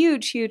great,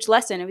 huge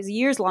lesson. It was a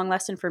years long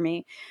lesson for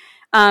me.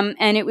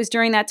 And it was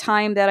during that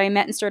time that I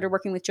met and started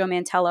working with Joe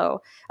Mantello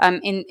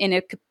in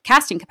a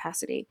casting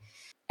capacity.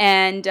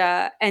 And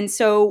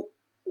so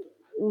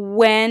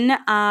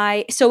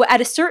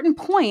at a certain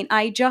point,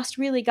 I just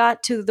really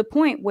got to the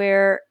point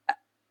where,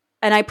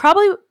 and I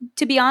probably,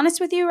 to be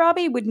honest with you,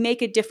 Robbie, would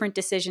make a different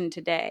decision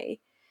today.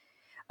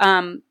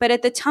 But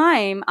at the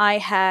time, I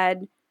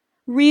had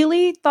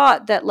really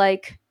thought that,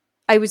 like,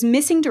 I was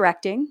missing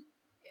directing.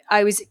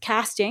 I was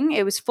casting.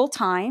 It was full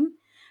time.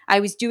 I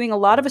was doing a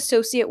lot of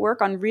associate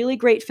work on really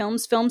great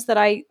films that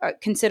I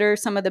consider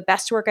some of the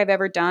best work I've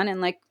ever done.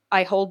 And like,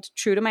 I hold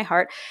true to my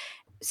heart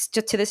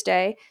to this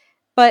day.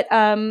 But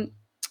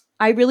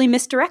I really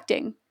missed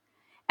directing.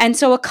 And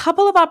so a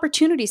couple of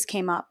opportunities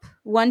came up.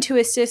 One to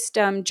assist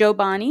Joe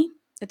Bonney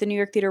at the New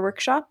York Theater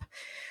Workshop.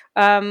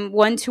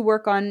 One to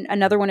work on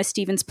another one of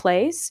Stephen's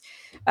plays,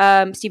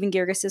 Stephen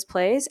Girgis's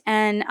plays.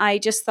 And I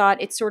just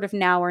thought it's sort of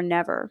now or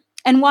never.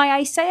 And why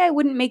I say I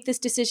wouldn't make this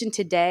decision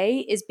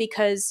today is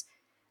because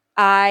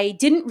I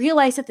didn't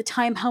realize at the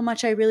time how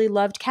much I really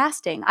loved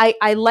casting.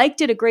 I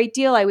liked it a great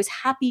deal. I was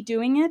happy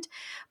doing it,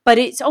 but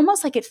it's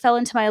almost like it fell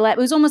into my lap.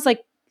 It was almost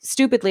like,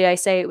 stupidly, I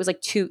say, it was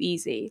like too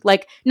easy.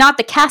 Like, not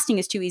the casting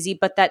is too easy,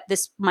 but that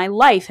my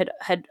life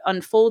had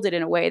unfolded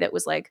in a way that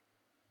was like,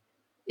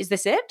 is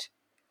this it?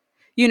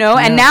 And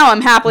Yeah. now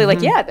I'm happily like,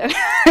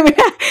 Mm-hmm.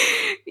 yeah.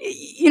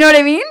 You know what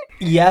I mean?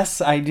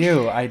 Yes, I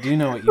do. I do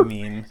know what you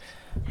mean.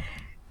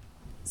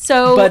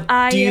 So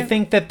But do you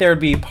think that there'd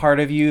be part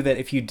of you that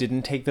if you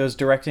didn't take those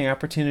directing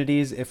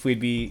opportunities, if we'd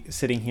be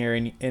sitting here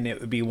and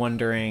it would be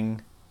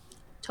wondering,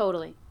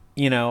 totally.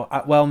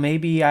 well,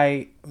 maybe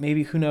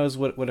who knows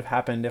what would have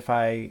happened if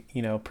I,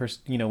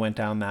 went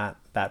down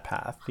that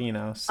path, so.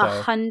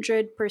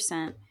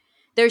 100%.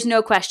 There's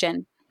no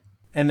question.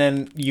 And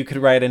then you could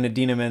write an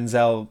Idina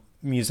Menzel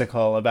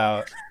musical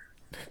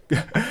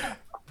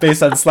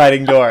based on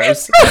sliding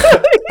doors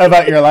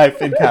about your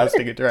life in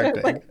casting and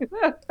directing.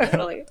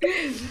 Totally.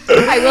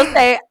 I will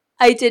say,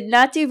 I did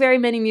not do very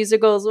many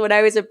musicals when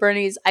I was at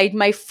Bernie's.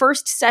 My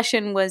first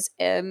session was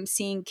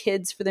seeing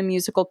kids for the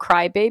musical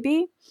Cry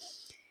Baby,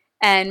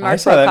 and I Mark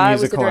saw that Brokaw was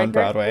the musical on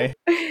director.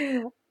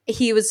 Broadway.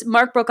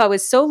 Mark Brokaw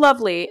was so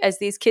lovely as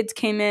these kids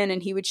came in,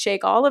 and he would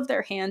shake all of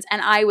their hands,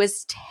 and I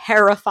was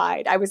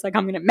terrified. I was like,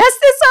 I'm going to mess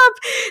this up.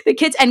 The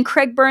kids, and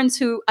Craig Burns,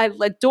 who I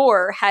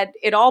adore, had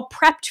it all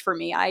prepped for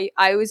me.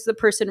 I was the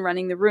person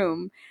running the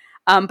room.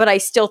 But I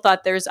still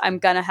thought I'm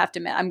going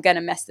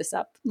to mess this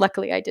up.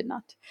 Luckily I did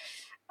not.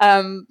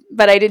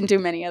 But I didn't do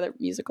many other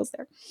musicals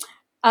there.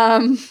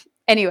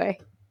 Anyway.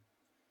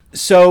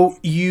 So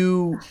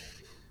you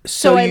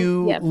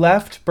Yeah.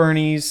 left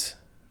Bernie's,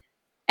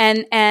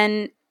 and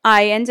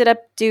I ended up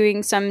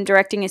doing some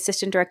directing,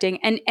 assistant directing,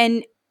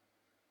 and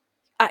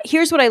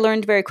here's what I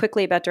learned very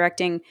quickly about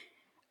directing.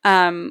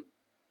 I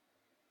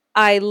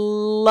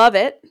love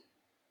it.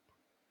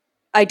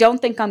 I don't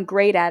think I'm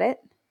great at it.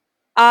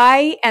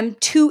 I am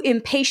too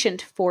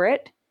impatient for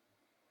it.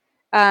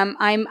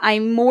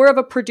 I'm more of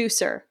a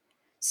producer,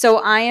 so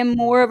I am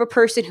more of a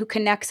person who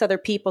connects other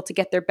people to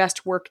get their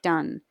best work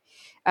done.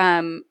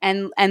 And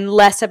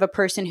less of a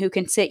person who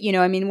can sit,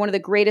 one of the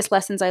greatest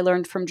lessons I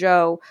learned from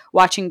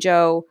watching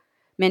Joe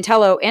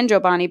Mantello and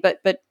Joe Bonnie,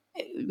 but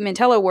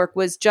Mantello work,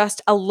 was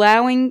just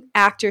allowing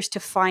actors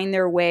to find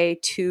their way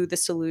to the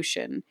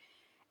solution.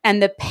 And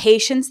the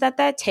patience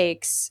that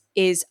takes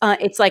is,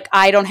 it's like,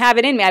 I don't have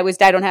it in me. I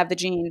don't have the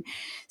gene.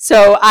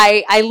 So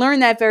I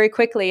learned that very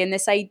quickly. And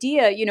this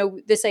idea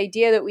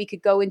that we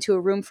could go into a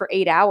room for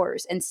 8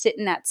 hours and sit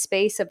in that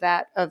space of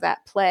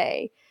that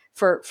play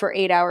for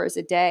 8 hours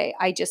a day,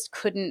 I just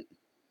couldn't.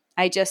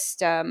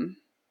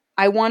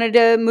 I wanted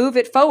to move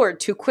it forward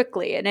too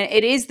quickly, and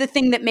it is the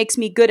thing that makes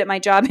me good at my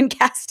job in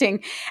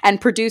casting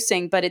and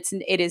producing. But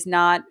it is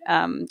not.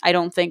 I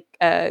don't think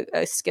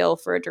a skill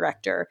for a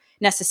director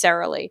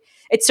necessarily.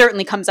 It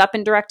certainly comes up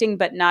in directing,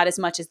 but not as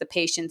much as the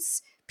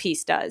patience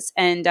piece does.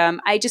 And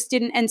I just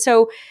didn't.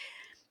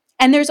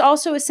 And there's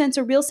also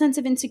a real sense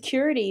of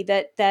insecurity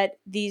that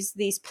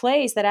these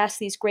plays that ask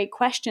these great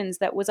questions,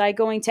 that was I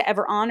going to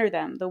ever honor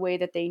them the way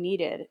that they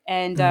needed.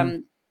 And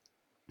mm-hmm.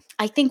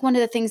 I think one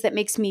of the things that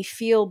makes me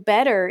feel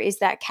better is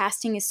that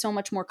casting is so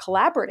much more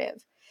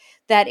collaborative.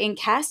 That in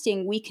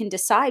casting, we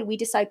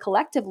decide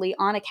collectively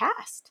on a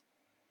cast.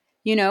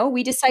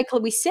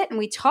 We sit and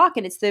we talk,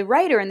 and it's the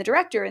writer and the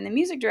director and the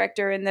music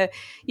director and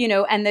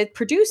the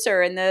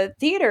producer and the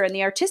theater and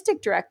the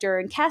artistic director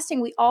and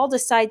casting. We all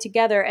decide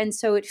together. And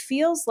so it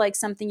feels like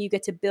something you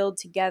get to build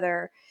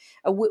together,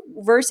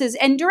 versus,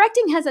 and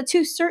directing has that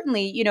too,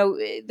 certainly,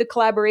 the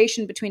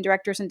collaboration between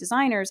directors and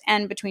designers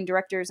and between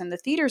directors and the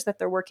theaters that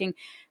they're working.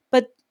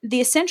 But the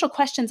essential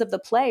questions of the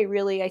play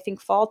really, I think,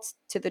 fall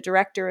to the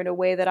director in a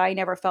way that I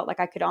never felt like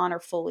I could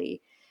honor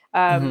fully.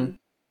 Mm-hmm.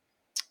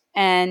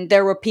 And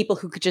there were people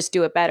who could just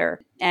do it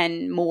better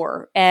and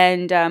more.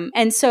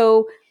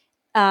 So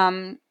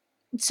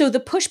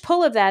the push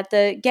pull of that,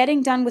 the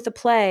getting done with a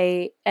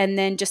play and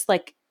then just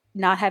like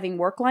not having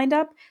work lined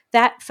up,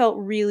 that felt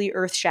really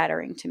earth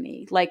shattering to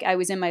me. Like, I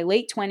was in my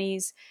late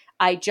 20s.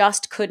 I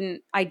just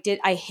couldn't, I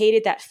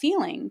hated that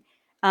feeling.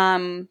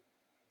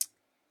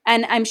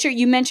 And I'm sure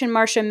you mentioned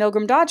Marsha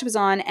Milgram Dodge was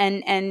on,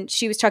 and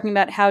she was talking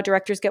about how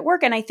directors get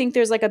work. And I think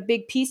there's like a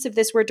big piece of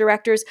this where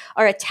directors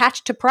are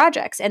attached to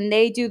projects, and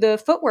they do the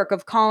footwork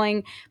of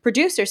calling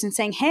producers and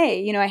saying,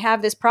 hey, I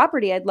have this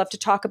property. I'd love to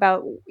talk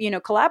about,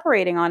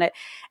 collaborating on it.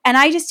 And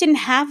I just didn't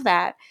have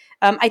that.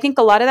 I think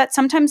a lot of that,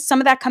 sometimes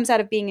some of that comes out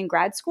of being in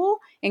grad school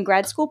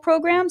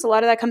programs. A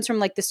lot of that comes from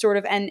like this sort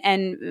of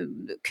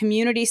and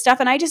community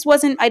stuff. And I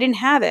didn't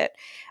have it.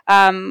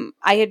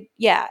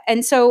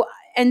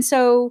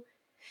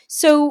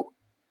 So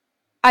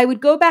I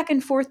would go back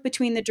and forth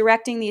between the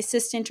directing, the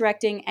assistant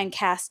directing, and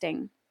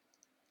casting.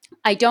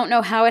 I don't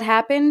know how it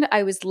happened.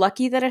 I was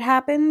lucky that it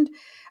happened.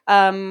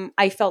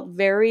 I felt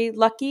very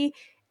lucky.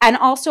 And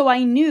also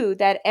I knew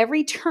that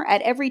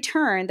at every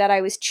turn that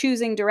I was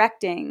choosing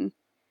directing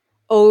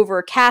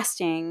over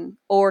casting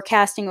or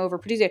casting over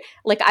producing,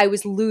 like I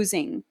was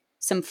losing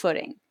some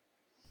footing.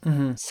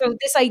 Mm-hmm. So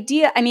this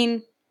idea,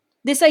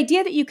 this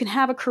idea that you can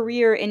have a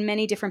career in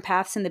many different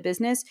paths in the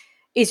business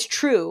is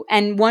true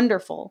and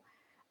wonderful.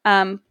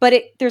 But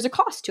there's a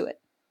cost to it.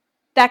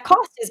 That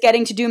cost is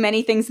getting to do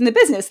many things in the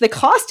business. The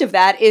cost of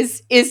that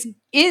is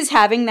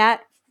having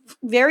that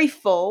very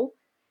full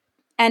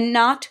and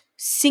not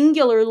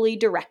singularly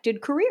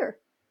directed career.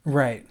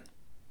 Right.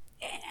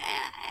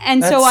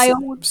 And That's so I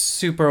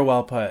super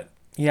well put.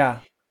 Yeah.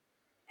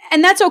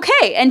 And that's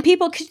okay. And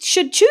people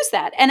should choose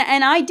that. And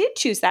I did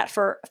choose that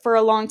for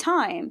a long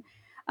time.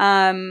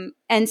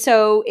 And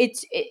so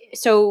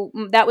so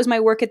that was my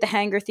work at the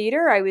Hangar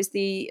Theater. I was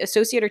the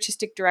associate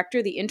artistic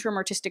director, the interim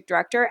artistic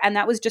director, and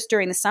that was just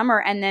during the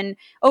summer. And then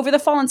over the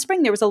fall and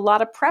spring, there was a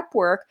lot of prep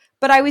work,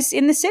 but I was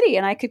in the city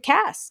and I could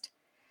cast.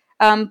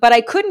 But I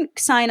couldn't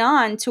sign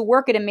on to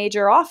work at a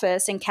major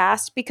office and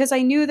cast because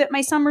I knew that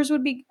my summers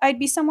I'd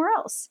be somewhere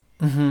else.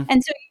 Mm-hmm.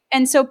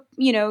 And so,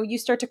 you know, you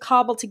start to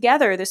cobble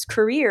together this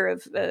career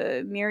of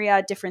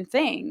myriad different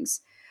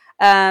things.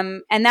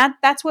 And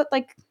that's what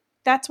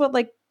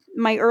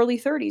my early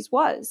 30s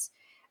was.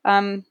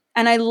 And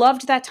I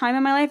loved that time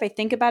in my life. I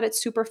think about it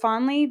super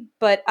fondly,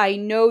 but I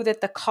know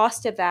that the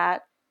cost of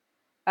that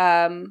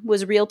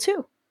was real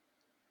too.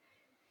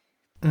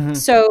 Mm-hmm.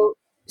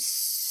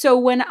 So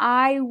when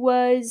I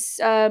was,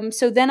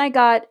 so then I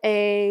got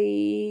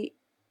a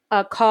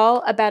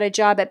call about a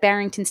job at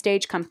Barrington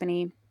Stage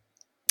Company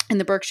in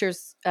the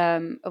Berkshires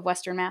of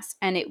Western Mass.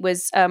 And it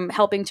was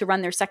helping to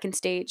run their second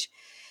stage,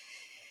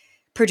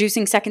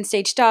 producing second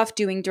stage stuff,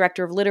 doing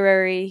director of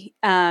literary,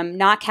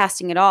 not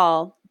casting at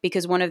all,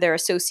 because one of their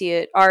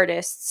associate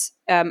artists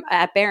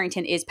at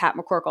Barrington is Pat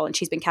McCorkle, and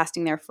she's been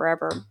casting there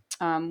forever,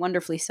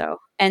 wonderfully so.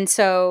 And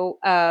so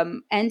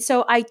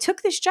I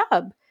took this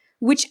job,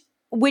 which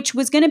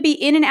was going to be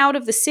in and out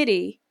of the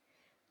city,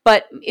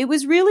 but it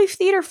was really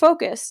theater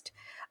focused.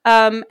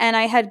 And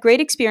I had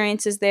great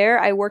experiences there.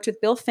 I worked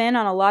with Bill Finn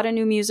on a lot of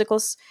new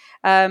musicals,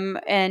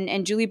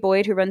 and Julie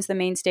Boyd, who runs the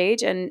main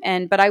stage.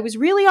 But I was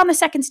really on the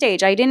second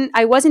stage.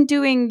 I wasn't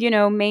doing,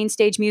 main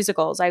stage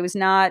musicals. I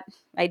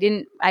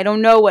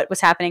don't know what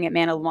was happening at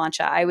Man of La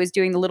Mancha. I was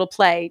doing the little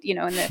play, in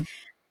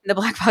the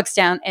black box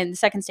down in the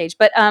second stage.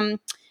 But, and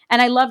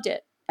I loved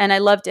it.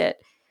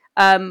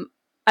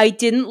 I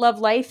didn't love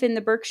life in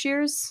the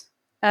Berkshires.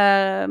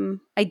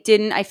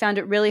 I found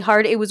it really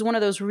hard. It was one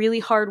of those really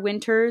hard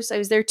winters. I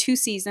was there 2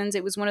 seasons.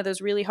 It was one of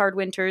those really hard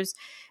winters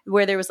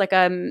where there was like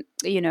a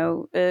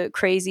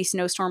crazy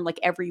snowstorm like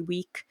every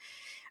week.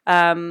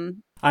 I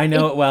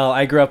know it well.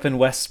 I grew up in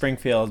West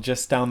Springfield,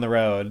 just down the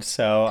road,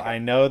 so I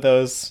know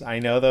those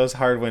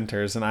hard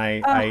winters, and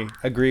I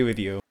agree with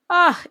you.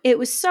 It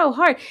was so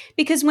hard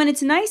because when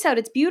it's nice out,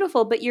 it's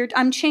beautiful, but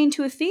I'm chained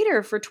to a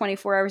theater for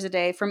 24 hours a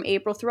day from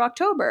April through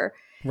October.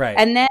 Right.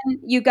 And then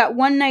you got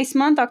one nice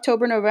month,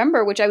 October,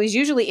 November, which I was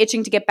usually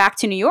itching to get back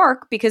to New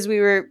York because we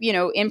were,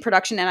 in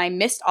production and I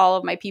missed all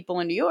of my people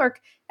in New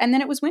York. And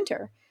then it was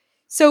winter.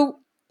 So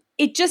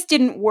it just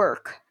didn't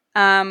work.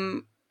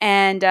 So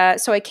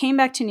I came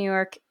back to New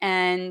York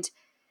and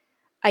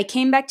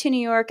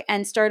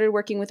started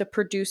working with a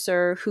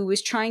producer who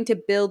was trying to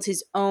build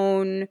his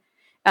own.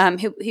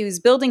 He was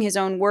building his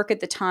own work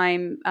at the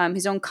time,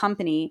 his own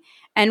company,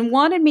 and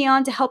wanted me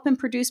on to help him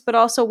produce, but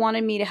also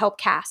wanted me to help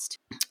cast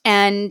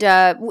and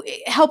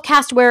help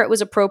cast where it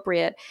was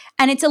appropriate.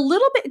 And it's a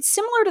little bit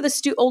similar to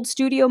the old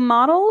studio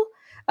model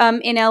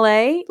in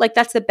LA. Like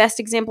that's the best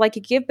example I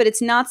could give, but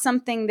it's not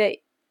something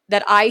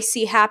that I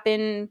see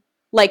happen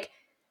like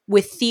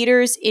with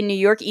theaters in New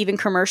York, even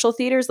commercial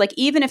theaters. Like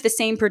even if the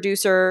same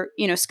producer,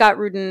 Scott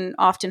Rudin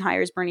often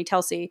hires Bernie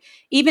Telsey,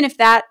 even if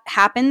that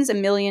happens a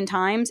million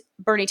times,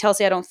 Bernie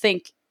Telsey,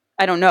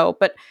 I don't know,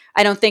 but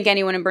I don't think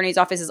anyone in Bernie's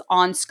office is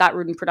on Scott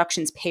Rudin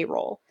Productions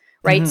payroll,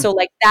 right? Mm-hmm. So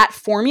like that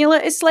formula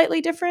is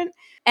slightly different.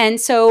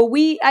 And so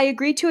I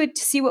agreed to it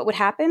to see what would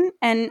happen.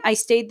 And I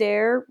stayed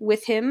there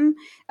with him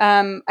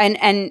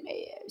and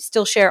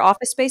still share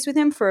office space with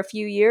him for a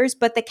few years.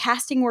 But the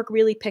casting work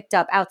really picked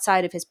up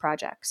outside of his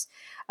projects.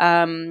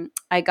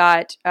 I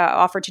got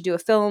offered to do a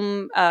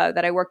film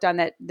that I worked on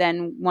that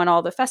then won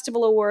all the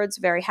festival awards.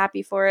 Very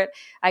happy for it.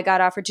 I got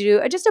offered to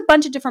do just a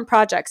bunch of different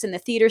projects, and the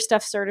theater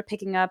stuff started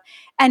picking up.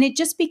 And it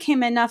just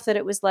became enough that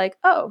it was like,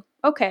 oh,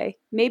 okay,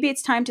 maybe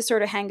it's time to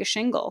sort of hang a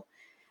shingle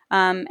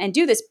and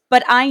do this.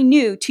 But I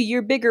knew, to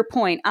your bigger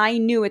point, I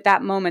knew at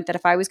that moment that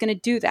if I was going to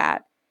do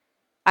that,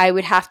 I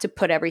would have to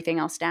put everything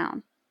else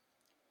down.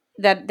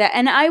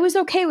 And I was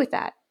okay with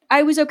that.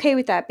 I was okay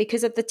with that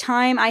because at the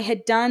time I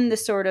had done the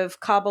sort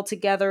of cobble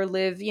together,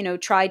 live,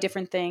 try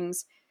different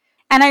things.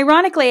 And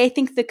ironically, I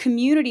think the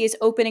community is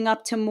opening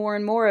up to more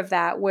and more of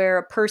that, where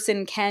a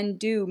person can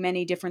do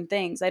many different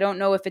things. I don't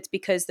know if it's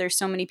because there's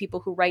so many people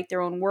who write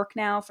their own work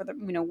now for the,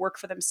 work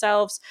for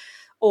themselves,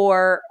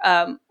 or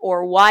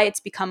why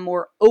it's become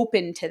more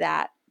open to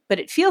that. But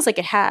it feels like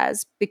it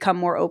has become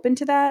more open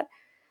to that.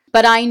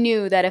 But I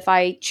knew that if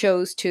I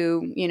chose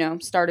to,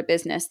 start a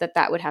business,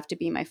 that would have to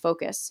be my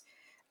focus.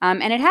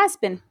 And it has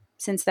been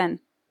since then.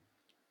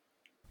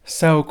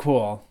 So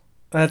cool.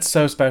 That's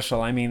so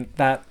special. I mean,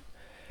 that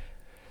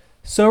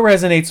so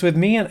resonates with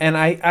me. And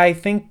I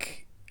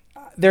think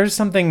there's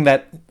something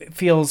that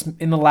feels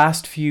in the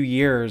last few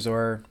years,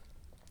 or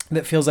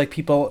that feels like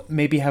people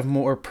maybe have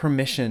more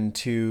permission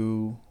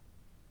to,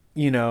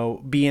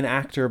 be an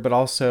actor, but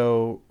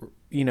also,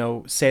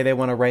 say they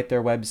want to write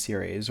their web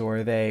series,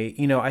 or they,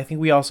 I think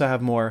we also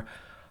have more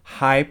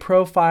high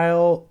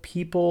profile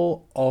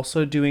people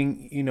also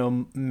doing,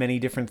 many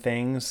different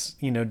things.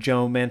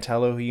 Joe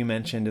Mantello, who you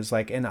mentioned, is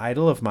like an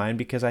idol of mine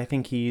because I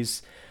think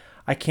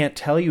I can't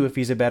tell you if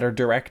he's a better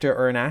director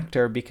or an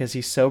actor because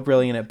he's so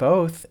brilliant at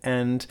both.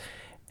 And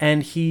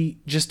he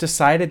just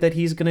decided that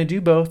he's going to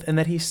do both and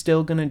that he's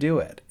still going to do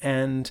it.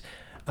 And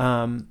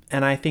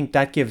I think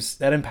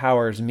that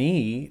empowers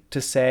me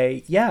to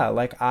say, yeah,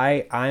 like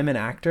I'm an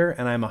actor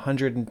and I'm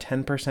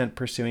 110%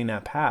 pursuing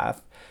that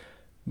path,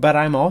 but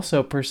I'm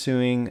also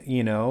pursuing,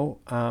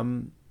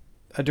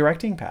 a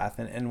directing path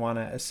and want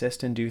to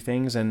assist and do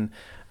things. And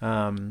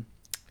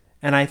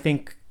I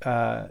think,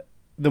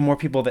 the more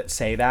people that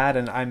say that,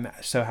 and I'm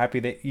so happy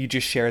that you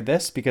just shared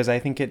this, because I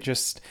think it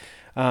just,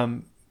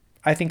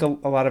 I think a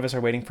lot of us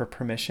are waiting for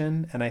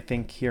permission. And I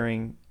think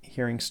hearing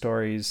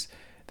stories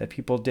that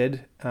people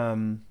did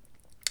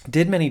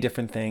many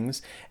different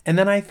things. And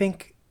then I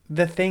think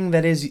the thing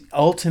that is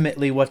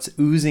ultimately what's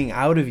oozing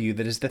out of you,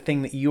 that is the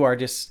thing that you are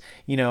just,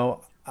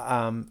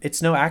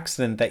 it's no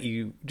accident that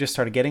you just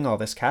started getting all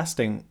this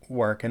casting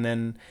work and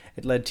then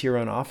it led to your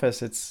own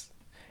office.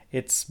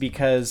 It's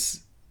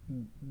because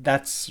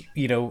that's,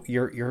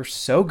 you're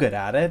so good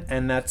at it,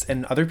 and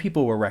other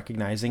people were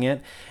recognizing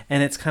it.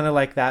 And it's kind of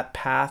like that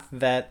path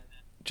that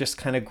just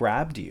kind of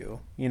grabbed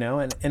you,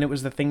 and it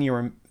was the thing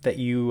that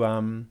you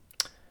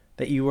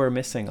were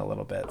missing a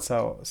little bit.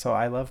 So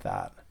I love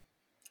that.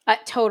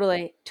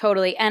 Totally.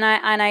 And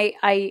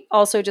I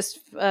also just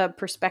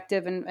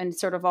perspective and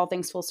sort of all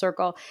things full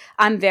circle.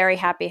 I'm very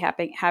happy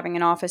having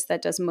an office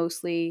that does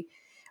mostly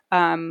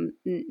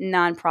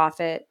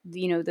nonprofit,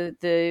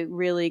 the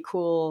really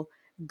cool,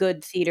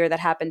 good theater that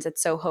happens at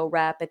Soho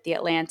Rep, at the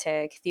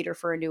Atlantic, Theater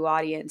for a New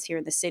Audience here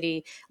in the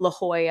city, La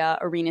Jolla,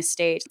 Arena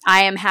Stage.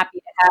 I am happy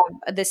to have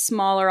this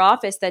smaller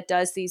office that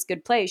does these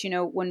good plays,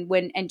 when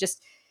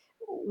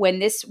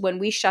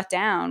we shut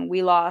down,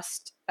 we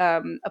lost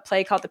a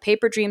play called The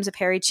Paper Dreams of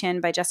Harry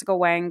Chin by Jessica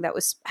Wang that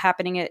was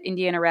happening at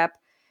Indiana Rep,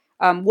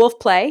 Wolf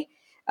Play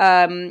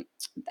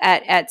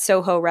at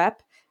Soho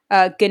Rep,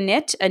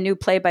 Ganit, a new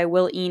play by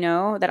Will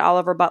Eno that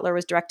Oliver Butler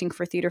was directing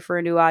for Theater for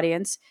a New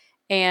Audience.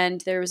 And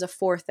there was a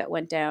fourth that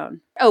went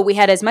down. Oh, we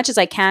had As Much as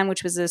I Can,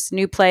 which was this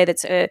new play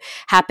that's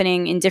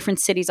happening in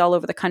different cities all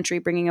over the country,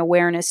 bringing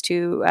awareness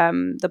to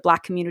the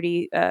Black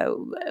community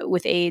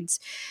with AIDS,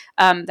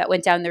 that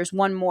went down. There's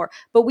one more.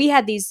 But we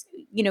had these,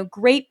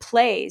 great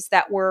plays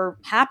that were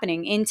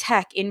happening in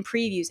tech, in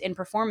previews, in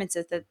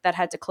performances that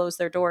had to close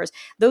their doors.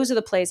 Those are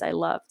the plays I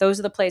love. Those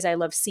are the plays I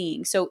love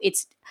seeing. So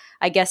it's,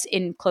 I guess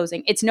in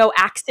closing, it's no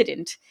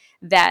accident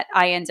that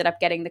I ended up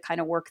getting the kind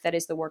of work that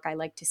is the work I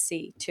like to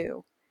see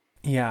too.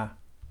 Yeah.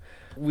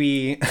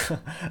 We,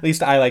 at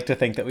least I like to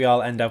think that we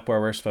all end up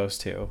where we're supposed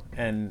to.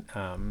 And,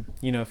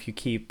 if you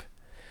keep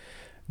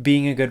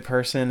being a good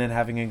person and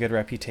having a good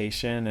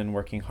reputation and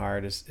working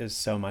hard is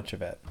so much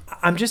of it.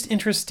 I'm just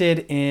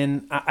interested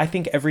in, I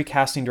think every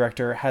casting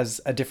director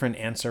has a different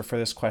answer for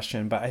this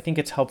question, but I think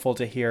it's helpful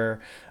to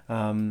hear,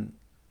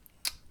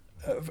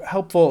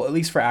 helpful at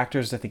least for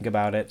actors to think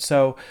about it.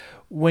 So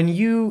when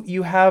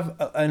you have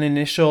an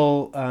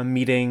initial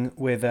meeting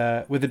with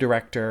a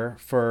director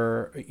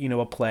for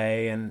a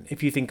play, and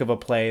if you think of a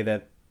play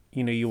that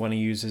you want to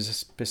use as a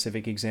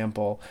specific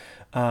example,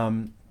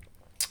 and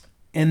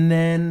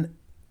then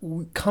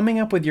coming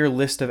up with your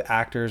list of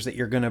actors that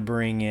you're going to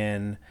bring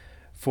in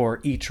for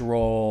each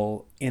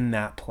role in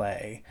that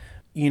play.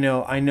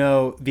 I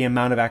know the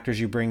amount of actors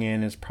you bring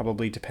in is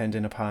probably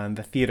dependent upon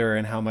the theater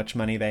and how much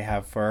money they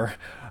have for,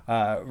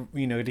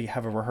 to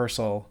have a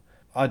rehearsal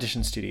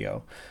audition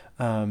studio.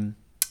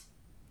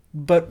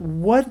 But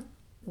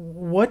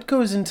what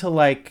goes into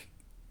like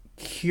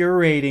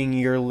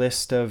curating your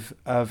list of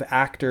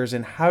actors,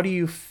 and how do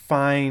you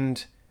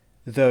find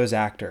those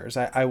actors?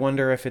 I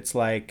wonder if it's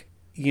like,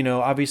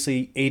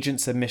 obviously agent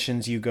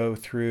submissions you go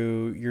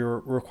through, you're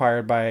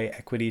required by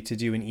equity to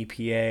do an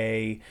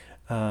EPA,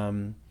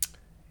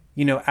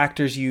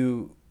 actors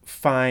you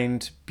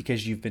find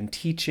because you've been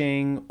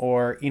teaching,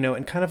 or,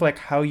 and kind of like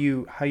how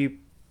you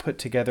put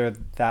together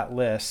that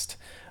list,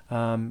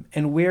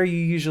 and where you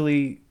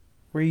usually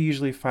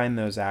find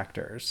those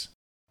actors.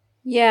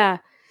 Yeah.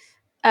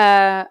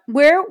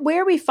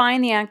 Where we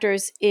find the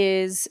actors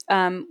is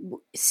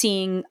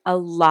seeing a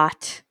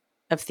lot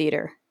of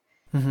theater.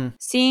 Mm-hmm.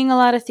 Seeing a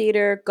lot of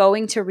theater,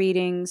 going to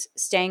readings,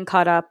 staying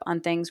caught up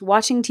on things,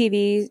 watching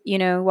TV,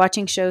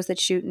 watching shows that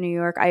shoot in New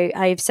York.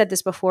 I've said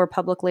this before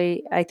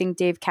publicly. I think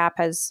the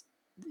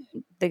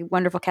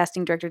wonderful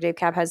casting director Dave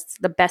Kapp has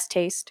the best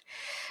taste.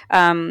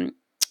 And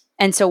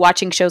so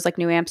watching shows like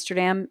New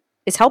Amsterdam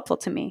is helpful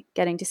to me,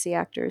 getting to see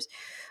actors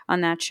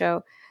on that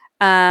show.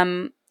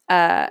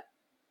 I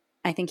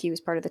think he was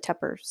part of the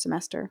Tupper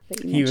semester that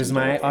you mentioned. He was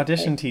my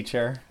audition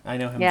teacher. I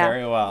know him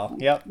very well.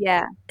 Yep.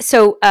 Yeah.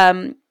 So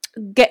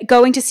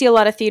going to see a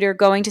lot of theater,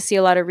 going to see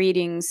a lot of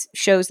readings,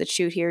 shows that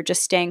shoot here,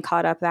 just staying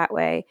caught up that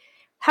way.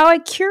 How I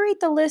curate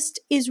the list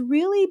is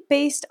really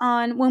based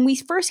on when we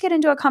first get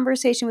into a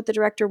conversation with the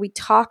director, we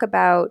talk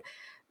about,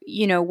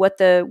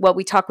 what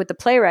we talk with the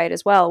playwright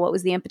as well. What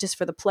was the impetus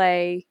for the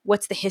play?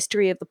 What's the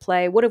history of the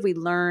play? What have we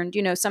learned?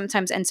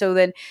 Sometimes, and so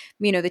then,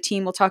 the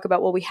team will talk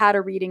about, well, we had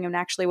a reading and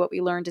actually what we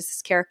learned is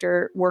this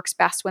character works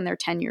best when they're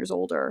 10 years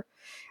older.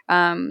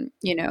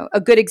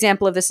 A good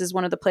example of this is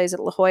one of the plays at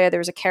La Jolla. There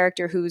was a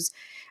character who's,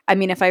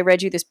 if I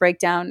read you this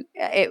breakdown,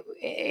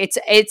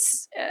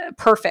 it's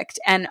perfect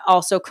and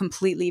also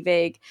completely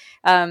vague.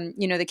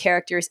 The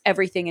character is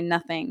everything and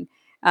nothing.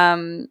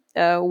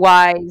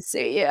 Wise,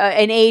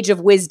 an age of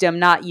wisdom,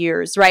 not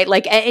years, right?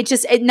 Like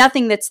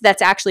nothing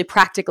that's actually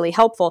practically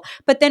helpful.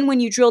 But then when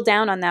you drill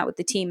down on that with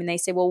the team and they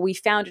say, well, we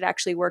found it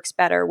actually works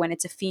better when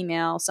it's a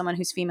female, someone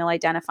who's female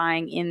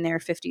identifying in their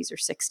 50s or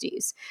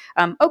 60s.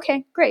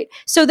 Okay, great.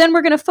 So then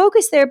we're going to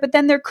focus there, but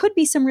then there could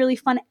be some really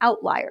fun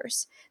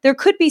outliers. There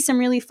could be some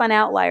really fun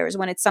outliers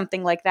when it's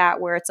something like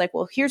that, where it's like,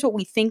 well, here's what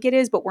we think it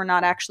is, but we're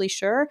not actually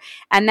sure.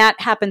 And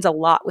that happens a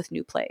lot with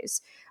new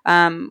plays.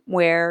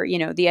 Where,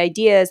 the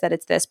idea is that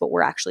it's this, but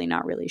we're actually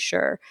not really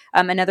sure.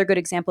 Another good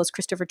example is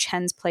Christopher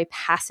Chen's play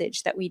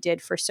Passage that we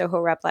did for Soho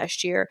Rep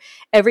last year.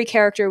 Every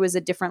character was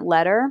a different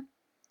letter.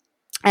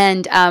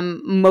 And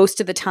most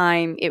of the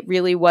time, it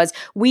really was,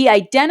 we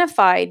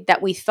identified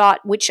that we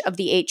thought which of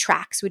the 8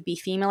 tracks would be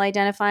female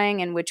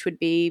identifying and which would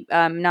be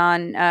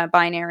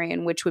non-binary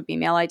and which would be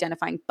male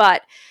identifying.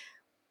 But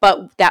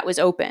that was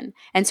open.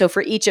 And so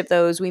for each of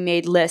those, we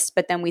made lists,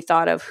 but then we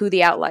thought of who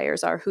the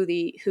outliers are, who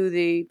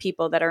the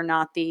people that are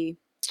not the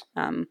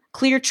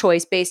clear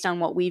choice based on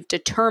what we've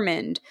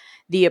determined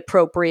the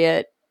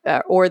appropriate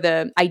or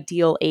the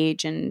ideal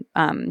age and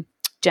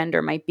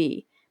gender might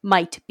be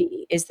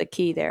is the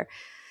key there.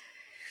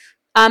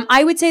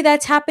 I would say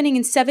that's happening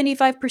in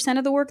 75%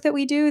 of the work that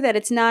we do, that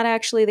it's not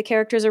actually, the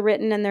characters are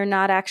written and they're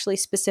not actually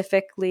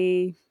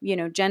specifically,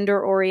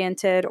 gender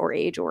oriented or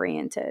age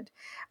oriented.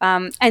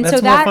 And that's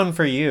so more fun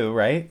for you,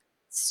 right?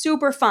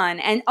 Super fun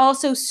and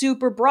also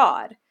super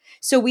broad.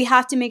 So we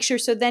have to make sure.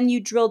 So then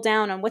you drill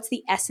down on what's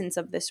the essence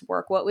of this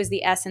work? What's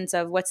the essence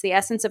of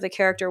the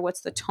character?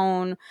 What's the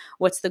tone?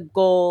 What's the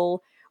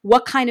goal?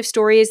 What kind of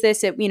story is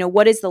this?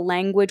 What is the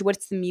language?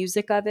 What's the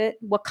music of it?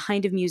 What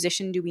kind of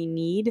musician do we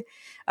need?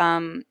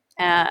 And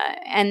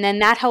then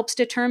that helps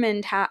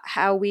determine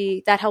how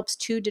we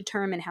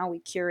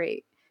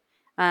curate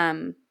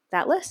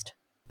that list.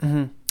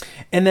 Mm-hmm.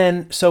 And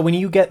then, so when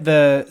you get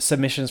the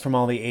submissions from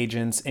all the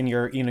agents and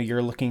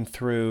you're looking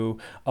through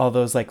all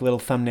those like little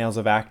thumbnails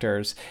of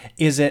actors,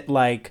 is it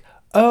like,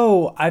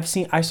 oh, I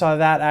saw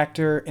that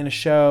actor in a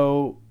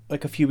show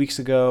like a few weeks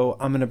ago,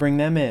 I'm going to bring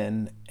them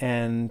in?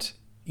 And,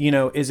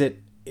 is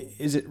it,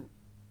 is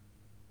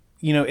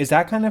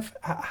that kind of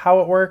how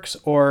it works?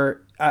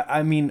 Or,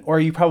 or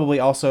you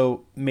probably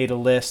also made a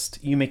list,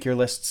 you make your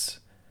lists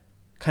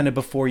kind of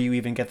before you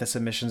even get the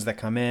submissions that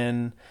come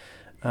in.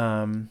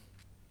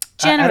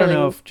 I don't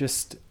know if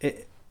just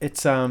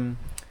it's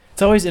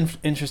always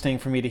interesting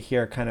for me to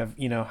hear kind of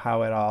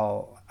how it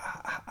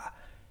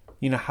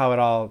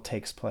all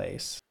takes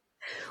place.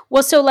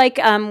 Well, so like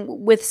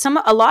with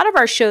a lot of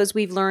our shows,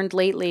 we've learned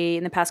lately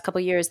in the past couple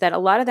of years that a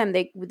lot of them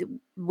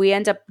we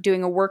end up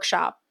doing a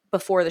workshop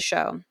before the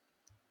show.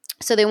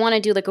 So they want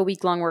to do like a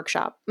week-long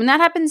workshop. And that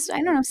happens,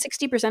 I don't know,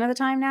 60% of the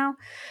time now,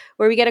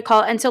 where we get a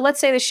call. And so let's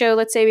say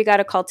we got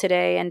a call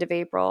today, end of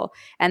April,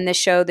 and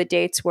the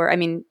dates were,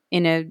 in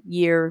a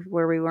year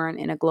where we weren't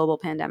in a global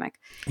pandemic.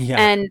 Yeah.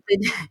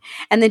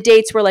 And the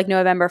dates were like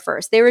November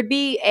 1st. There would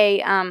be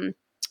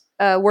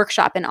a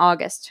workshop in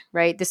August,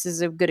 right? This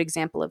is a good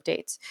example of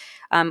dates.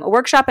 A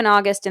workshop in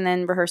August, and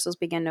then rehearsals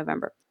begin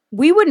November.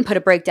 We wouldn't put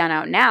a breakdown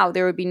out now.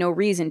 There would be no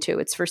reason to.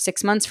 It's for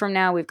 6 months from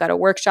now. We've got a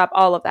workshop,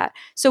 all of that.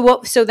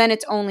 So then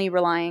it's only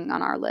relying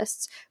on our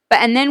lists.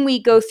 And then we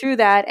go through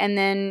that, and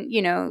then,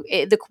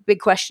 the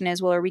big question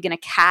is, well, are we going to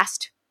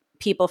cast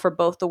people for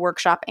both the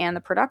workshop and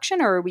the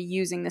production, or are we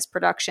using this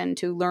production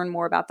to learn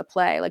more about the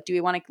play? Like, do we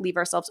want to leave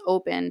ourselves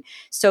open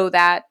so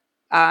that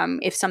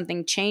if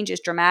something changes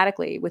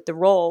dramatically with the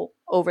role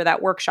over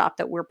that workshop,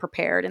 that we're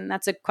prepared? And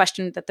that's a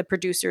question that the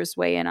producers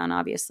weigh in on,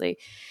 obviously.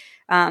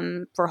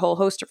 For a whole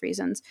host of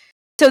reasons.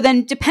 So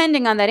then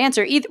depending on that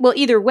answer,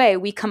 either way,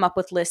 we come up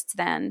with lists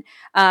then.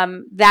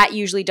 That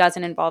usually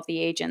doesn't involve the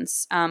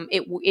agents.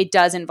 It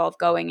does involve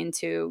going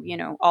into,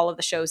 all of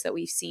the shows that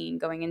we've seen,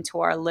 going into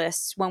our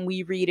lists. When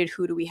we read it,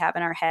 who do we have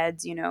in our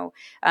heads? In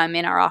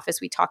our office,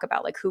 we talk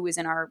about like who was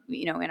in our,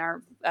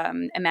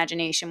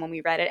 imagination when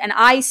we read it. And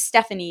I,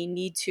 Stephanie,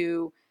 need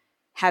to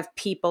have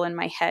people in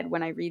my head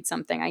when I read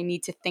something. I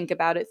need to think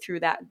about it through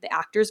the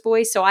actor's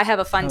voice. So I have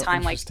a fun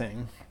time like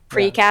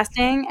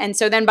pre-casting. And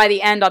so then by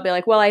the end, I'll be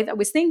like, well, I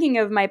was thinking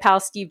of my pal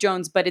Steve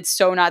Jones, but it's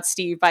so not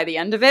Steve by the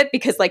end of it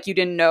because like you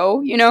didn't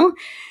know,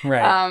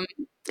 Right.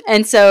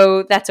 And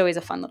so that's always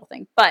a fun little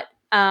thing. But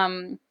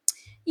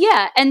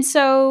yeah. And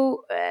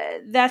so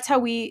that's how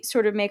we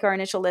sort of make our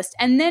initial list.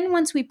 And then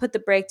once we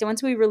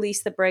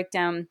release the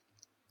breakdown,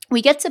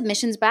 we get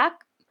submissions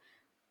back.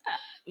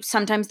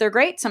 sometimes they're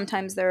great,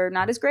 sometimes they're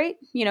not as great.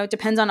 It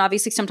depends on,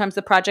 obviously, sometimes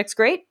the project's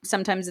great,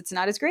 sometimes it's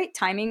not as great,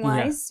 timing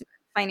wise,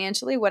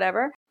 financially,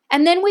 whatever.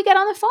 And then we get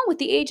on the phone with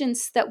the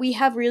agents that we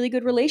have really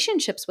good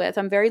relationships with.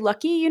 I'm very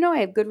lucky, I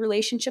have good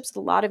relationships with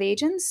a lot of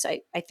agents.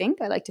 I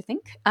like to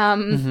think,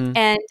 and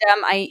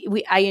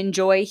I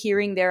enjoy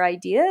hearing their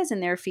ideas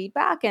and their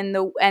feedback. And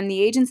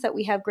the agents that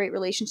we have great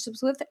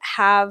relationships with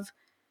have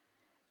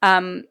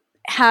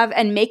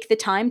and make the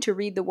time to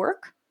read the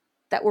work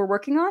that we're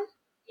working on,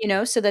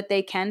 so that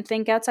they can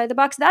think outside the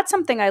box. That's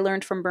something I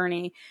learned from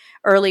Bernie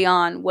early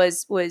on,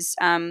 was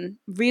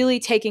really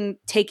taking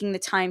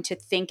the time to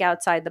think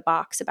outside the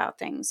box about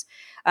things.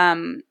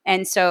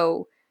 And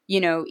so,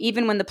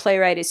 even when the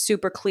playwright is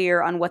super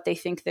clear on what they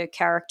think the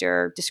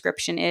character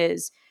description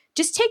is,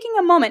 just taking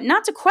a moment,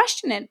 not to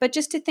question it, but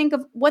just to think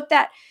of what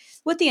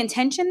the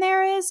intention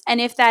there is, and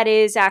if that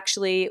is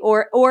actually,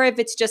 or if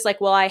it's just like,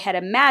 well, I had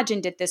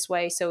imagined it this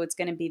way, so it's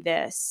going to be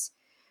this,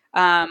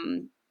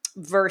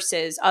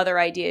 versus other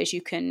ideas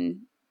you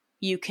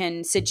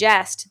can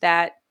suggest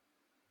that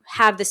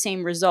have the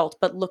same result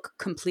but look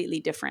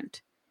completely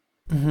different.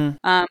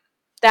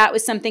 That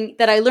was something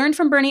that I learned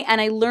from Bernie,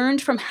 and I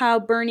learned from how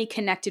Bernie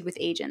connected with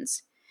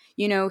agents.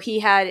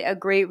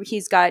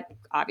 He's got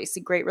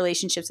obviously great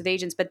relationships with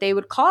agents, but they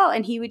would call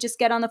and he would just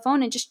get on the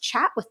phone and just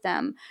chat with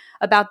them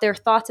about their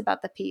thoughts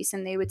about the piece.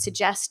 And they would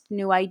suggest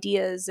new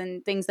ideas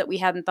and things that we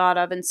hadn't thought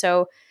of. And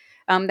so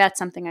that's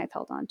something I've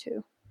held on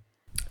to.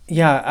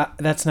 Yeah,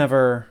 that's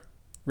never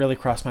really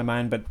crossed my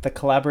mind, but the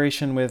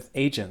collaboration with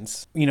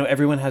agents,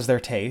 everyone has their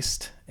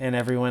taste and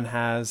everyone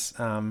has,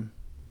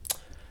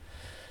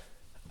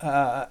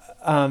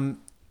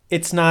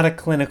 it's not a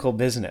clinical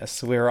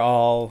business. We're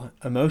all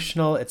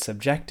emotional. It's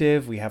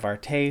subjective. We have our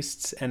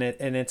tastes, and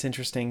it's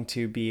interesting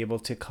to be able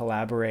to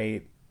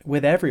collaborate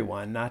with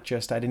everyone. Not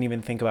just, I didn't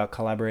even think about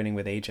collaborating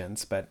with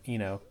agents, but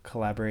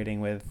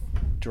collaborating with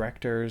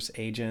directors,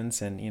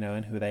 agents, and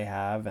and who they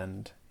have,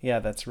 and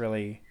that's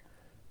really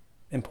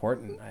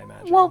important, I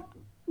imagine. Well,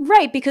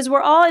 right, because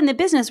we're all in the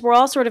business. We're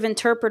all sort of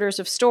interpreters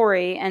of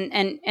story,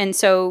 and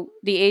so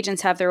the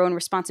agents have their own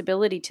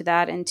responsibility to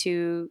that and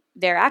to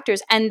their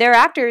actors, and their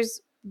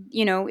actors.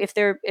 If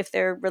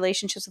their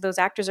relationships with those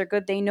actors are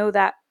good, they know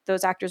that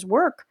those actors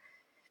work,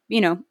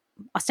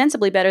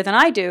 ostensibly better than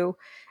I do,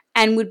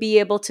 and would be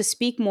able to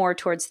speak more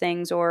towards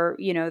things, or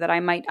that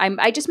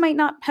I just might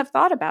not have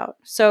thought about.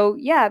 So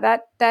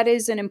that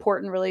is an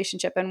important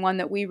relationship, and one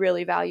that we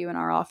really value in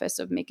our office,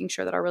 of making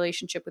sure that our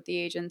relationship with the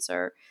agents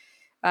are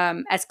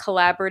as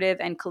collaborative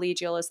and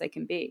collegial as they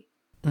can be.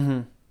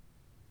 Mm-hmm.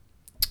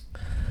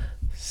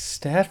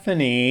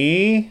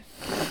 Stephanie.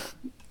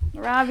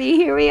 Robbie,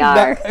 here we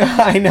are.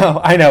 I know.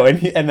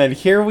 And then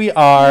here we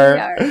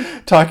are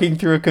talking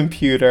through a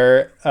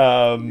computer.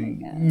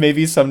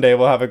 Maybe someday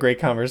we'll have a great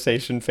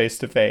conversation face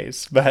to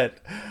face. But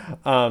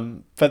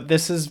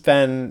this has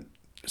been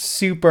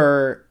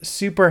super,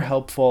 super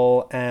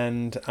helpful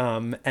and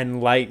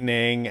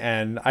enlightening.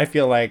 And I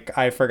feel like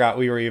I forgot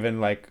we were even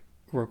like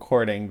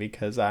recording,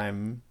 because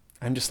I'm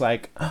just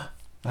like, oh,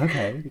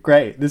 okay,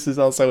 great. This is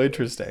also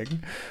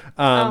interesting.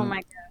 Oh my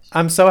God.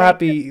 I'm so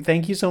happy.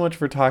 Thank you so much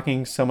for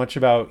talking so much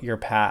about your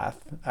path.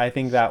 I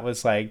think that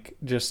was like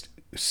just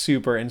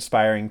super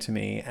inspiring to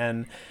me.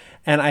 And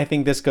I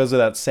think this goes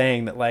without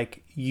saying that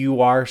like you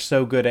are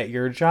so good at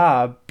your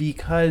job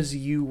because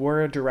you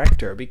were a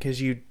director, because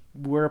you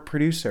were a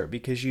producer,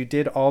 because you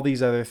did all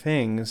these other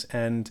things,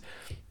 and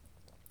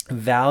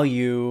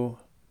value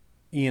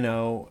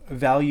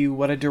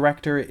what a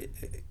director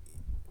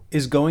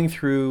is going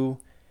through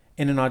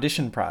in an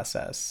audition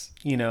process,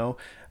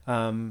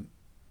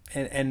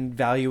 and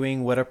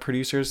valuing what a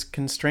producer's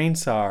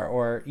constraints are,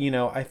 or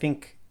I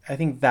think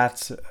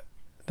that's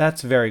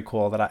very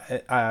cool.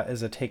 That I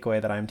is a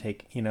takeaway that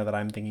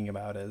I'm thinking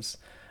about, is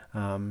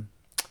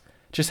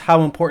just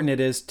how important it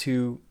is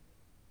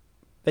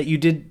that you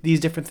did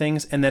these different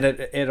things, and that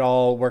it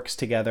all works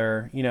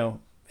together.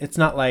 It's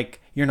not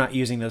like you're not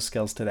using those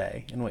skills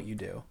today in what you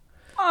do.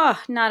 Oh,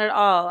 not at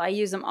all. I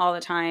use them all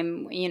the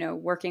time,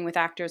 working with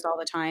actors all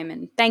the time.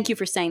 And thank you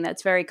for saying that.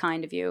 It's very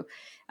kind of you.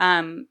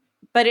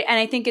 But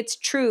I think it's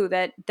true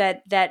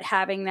that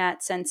having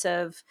that sense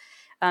of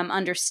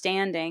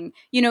understanding,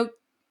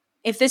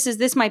 if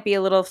this might be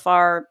a little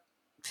far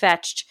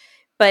fetched,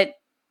 but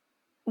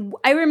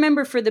I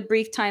remember for the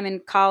brief time in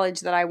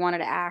college that I wanted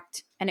to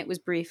act, and it was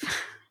brief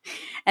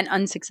and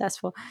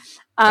unsuccessful.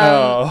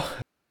 I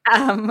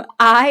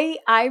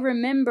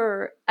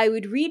remember I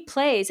would read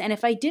plays, and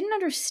if I didn't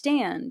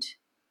understand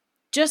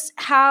just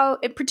how,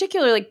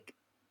 particularly like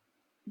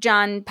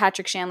John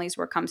Patrick Shanley's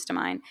work comes to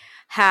mind,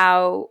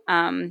 how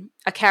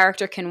a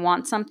character can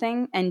want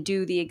something and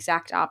do the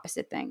exact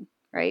opposite thing,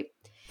 right?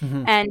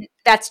 Mm-hmm. And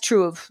that's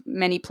true of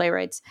many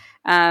playwrights.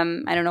 I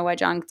don't know why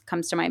John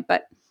comes to mind,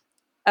 but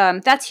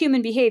that's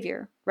human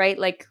behavior, right?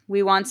 Like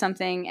we want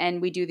something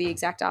and we do the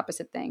exact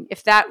opposite thing.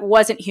 If that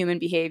wasn't human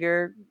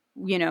behavior,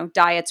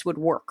 diets would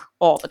work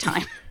all the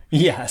time.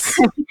 Yes.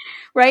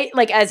 Right?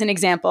 Like as an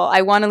example,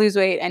 I want to lose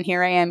weight and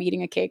here I am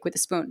eating a cake with a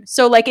spoon.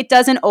 So like it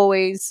doesn't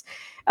always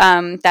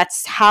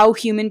That's how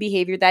human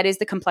behavior, that is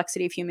the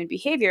complexity of human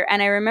behavior.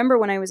 And I remember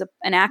when I was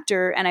an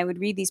actor and I would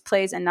read these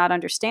plays and not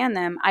understand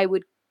them, I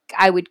would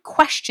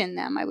question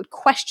them. I would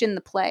question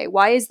the play.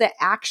 Why is the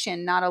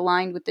action not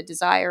aligned with the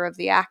desire of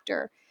the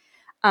actor?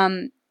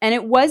 And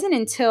it wasn't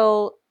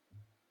until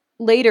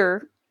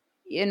later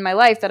in my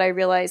life that I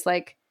realized,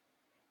 like,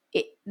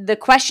 the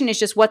question is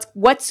just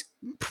what's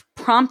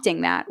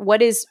prompting that?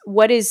 What is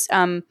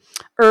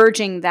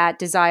urging that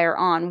desire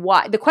on?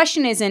 Why? The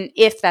question isn't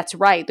if that's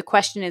right. The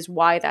question is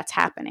why that's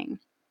happening.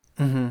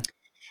 Mm-hmm.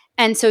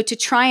 And so to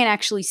try and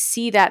actually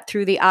see that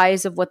through the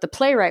eyes of what the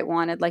playwright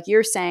wanted, like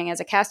you're saying, as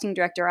a casting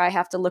director, I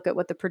have to look at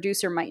what the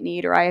producer might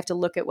need, or I have to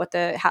look at what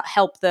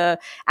help the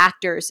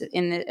actors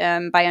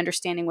by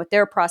understanding what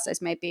their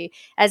process might be.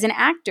 As an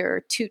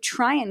actor, to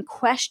try and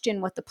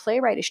question what the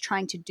playwright is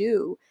trying to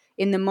do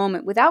in the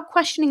moment without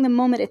questioning the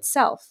moment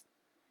itself,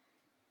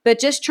 but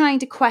just trying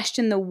to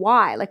question the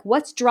why, like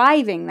what's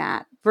driving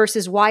that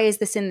versus why is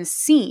this in the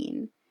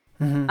scene?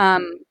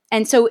 Mm-hmm.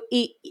 And so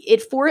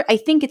I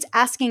think it's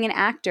asking an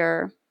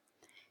actor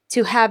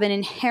to have an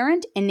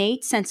inherent,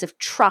 innate sense of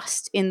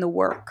trust in the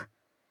work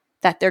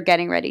that they're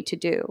getting ready to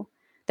do.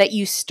 That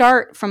you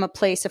start from a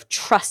place of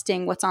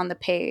trusting what's on the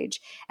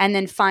page and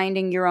then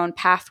finding your own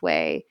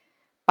pathway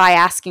by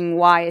asking,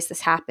 why is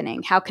this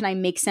happening? How can I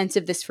make sense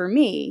of this for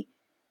me?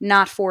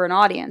 Not for an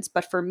audience,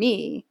 but for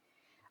me.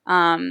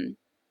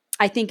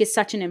 I think is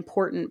such an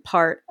important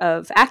part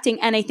of acting.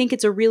 And I think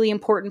it's a really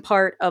important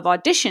part of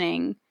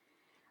auditioning.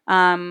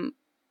 And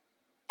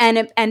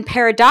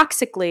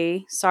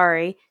paradoxically,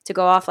 sorry to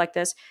go off like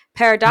this,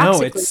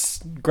 paradoxically, no,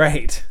 it's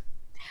great.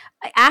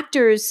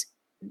 Actors,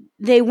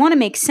 they want to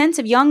make sense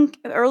of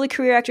early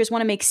career actors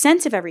want to make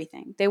sense of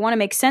everything. They want to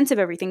make sense of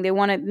everything. They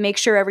want to make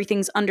sure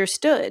everything's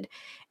understood.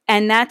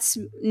 And that's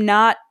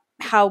not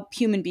how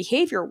human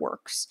behavior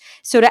works.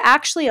 So to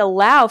actually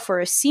allow for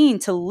a scene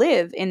to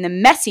live in the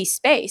messy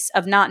space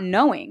of not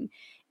knowing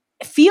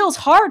feels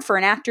hard for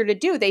an actor to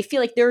do. They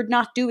feel like they're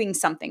not doing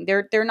something.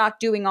 They're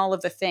not doing all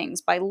of the things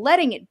by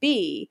letting it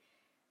be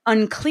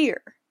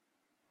unclear.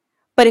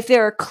 But if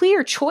there are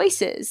clear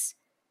choices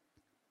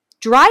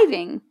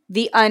driving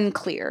the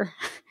unclear,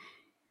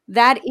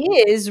 that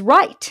is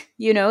right.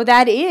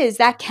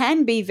 That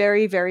can be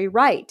very, very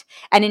right.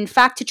 And in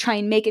fact, to try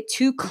and make it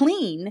too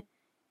clean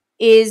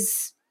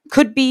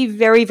could be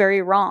very,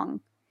 very wrong.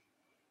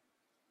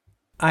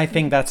 I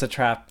think that's a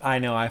trap I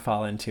know I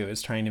fall into,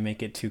 is trying to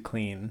make it too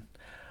clean.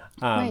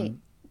 Right.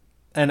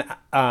 And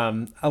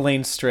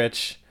Elaine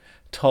Stritch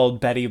told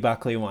Betty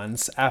Buckley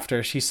once,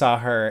 after she saw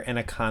her in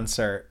a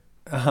concert,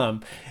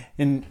 and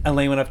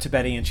Elaine went up to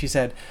Betty and she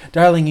said,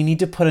 "Darling, you need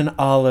to put an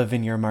olive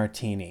in your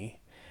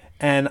martini."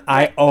 And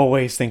I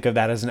always think of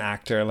that as an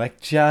actor, like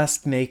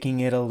just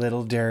making it a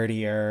little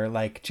dirtier,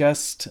 like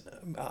just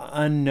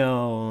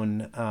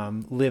unknown,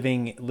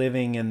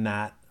 living in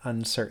that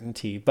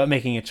uncertainty, but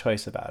making a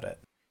choice about it.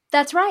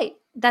 That's right.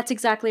 That's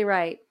exactly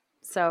right.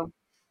 So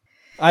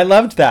I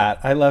loved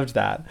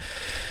that.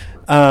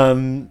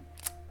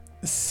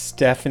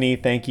 Stephanie,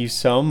 thank you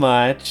so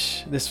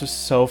much. This was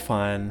so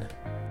fun.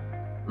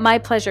 My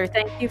pleasure.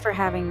 Thank you for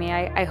having me.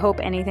 I hope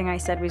anything I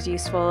said was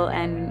useful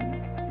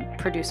and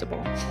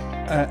producible.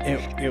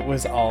 It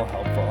was all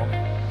helpful.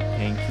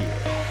 Thank you.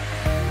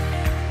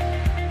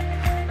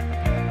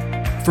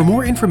 For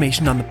more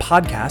information on the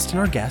podcast and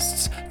our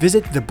guests,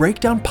 visit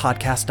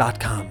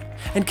thebreakdownpodcast.com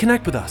and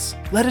connect with us.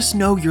 Let us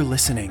know you're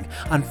listening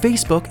on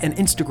Facebook and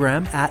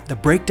Instagram at The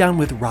Breakdown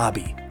with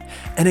Robbie.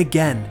 And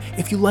again,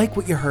 if you like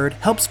what you heard,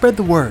 help spread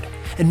the word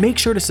and make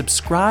sure to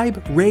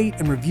subscribe, rate,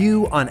 and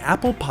review on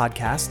Apple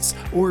Podcasts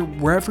or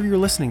wherever you're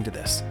listening to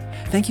this.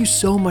 Thank you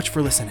so much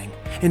for listening,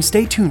 and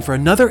stay tuned for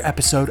another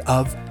episode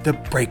of The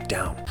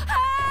Breakdown.